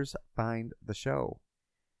help others find the show.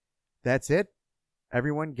 That's it.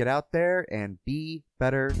 everyone get out there and be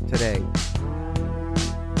better today.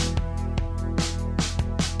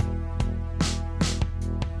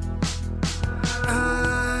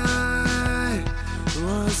 I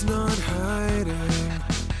was not hiding.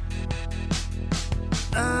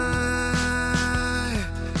 I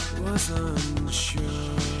was unsure.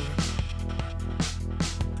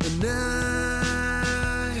 And now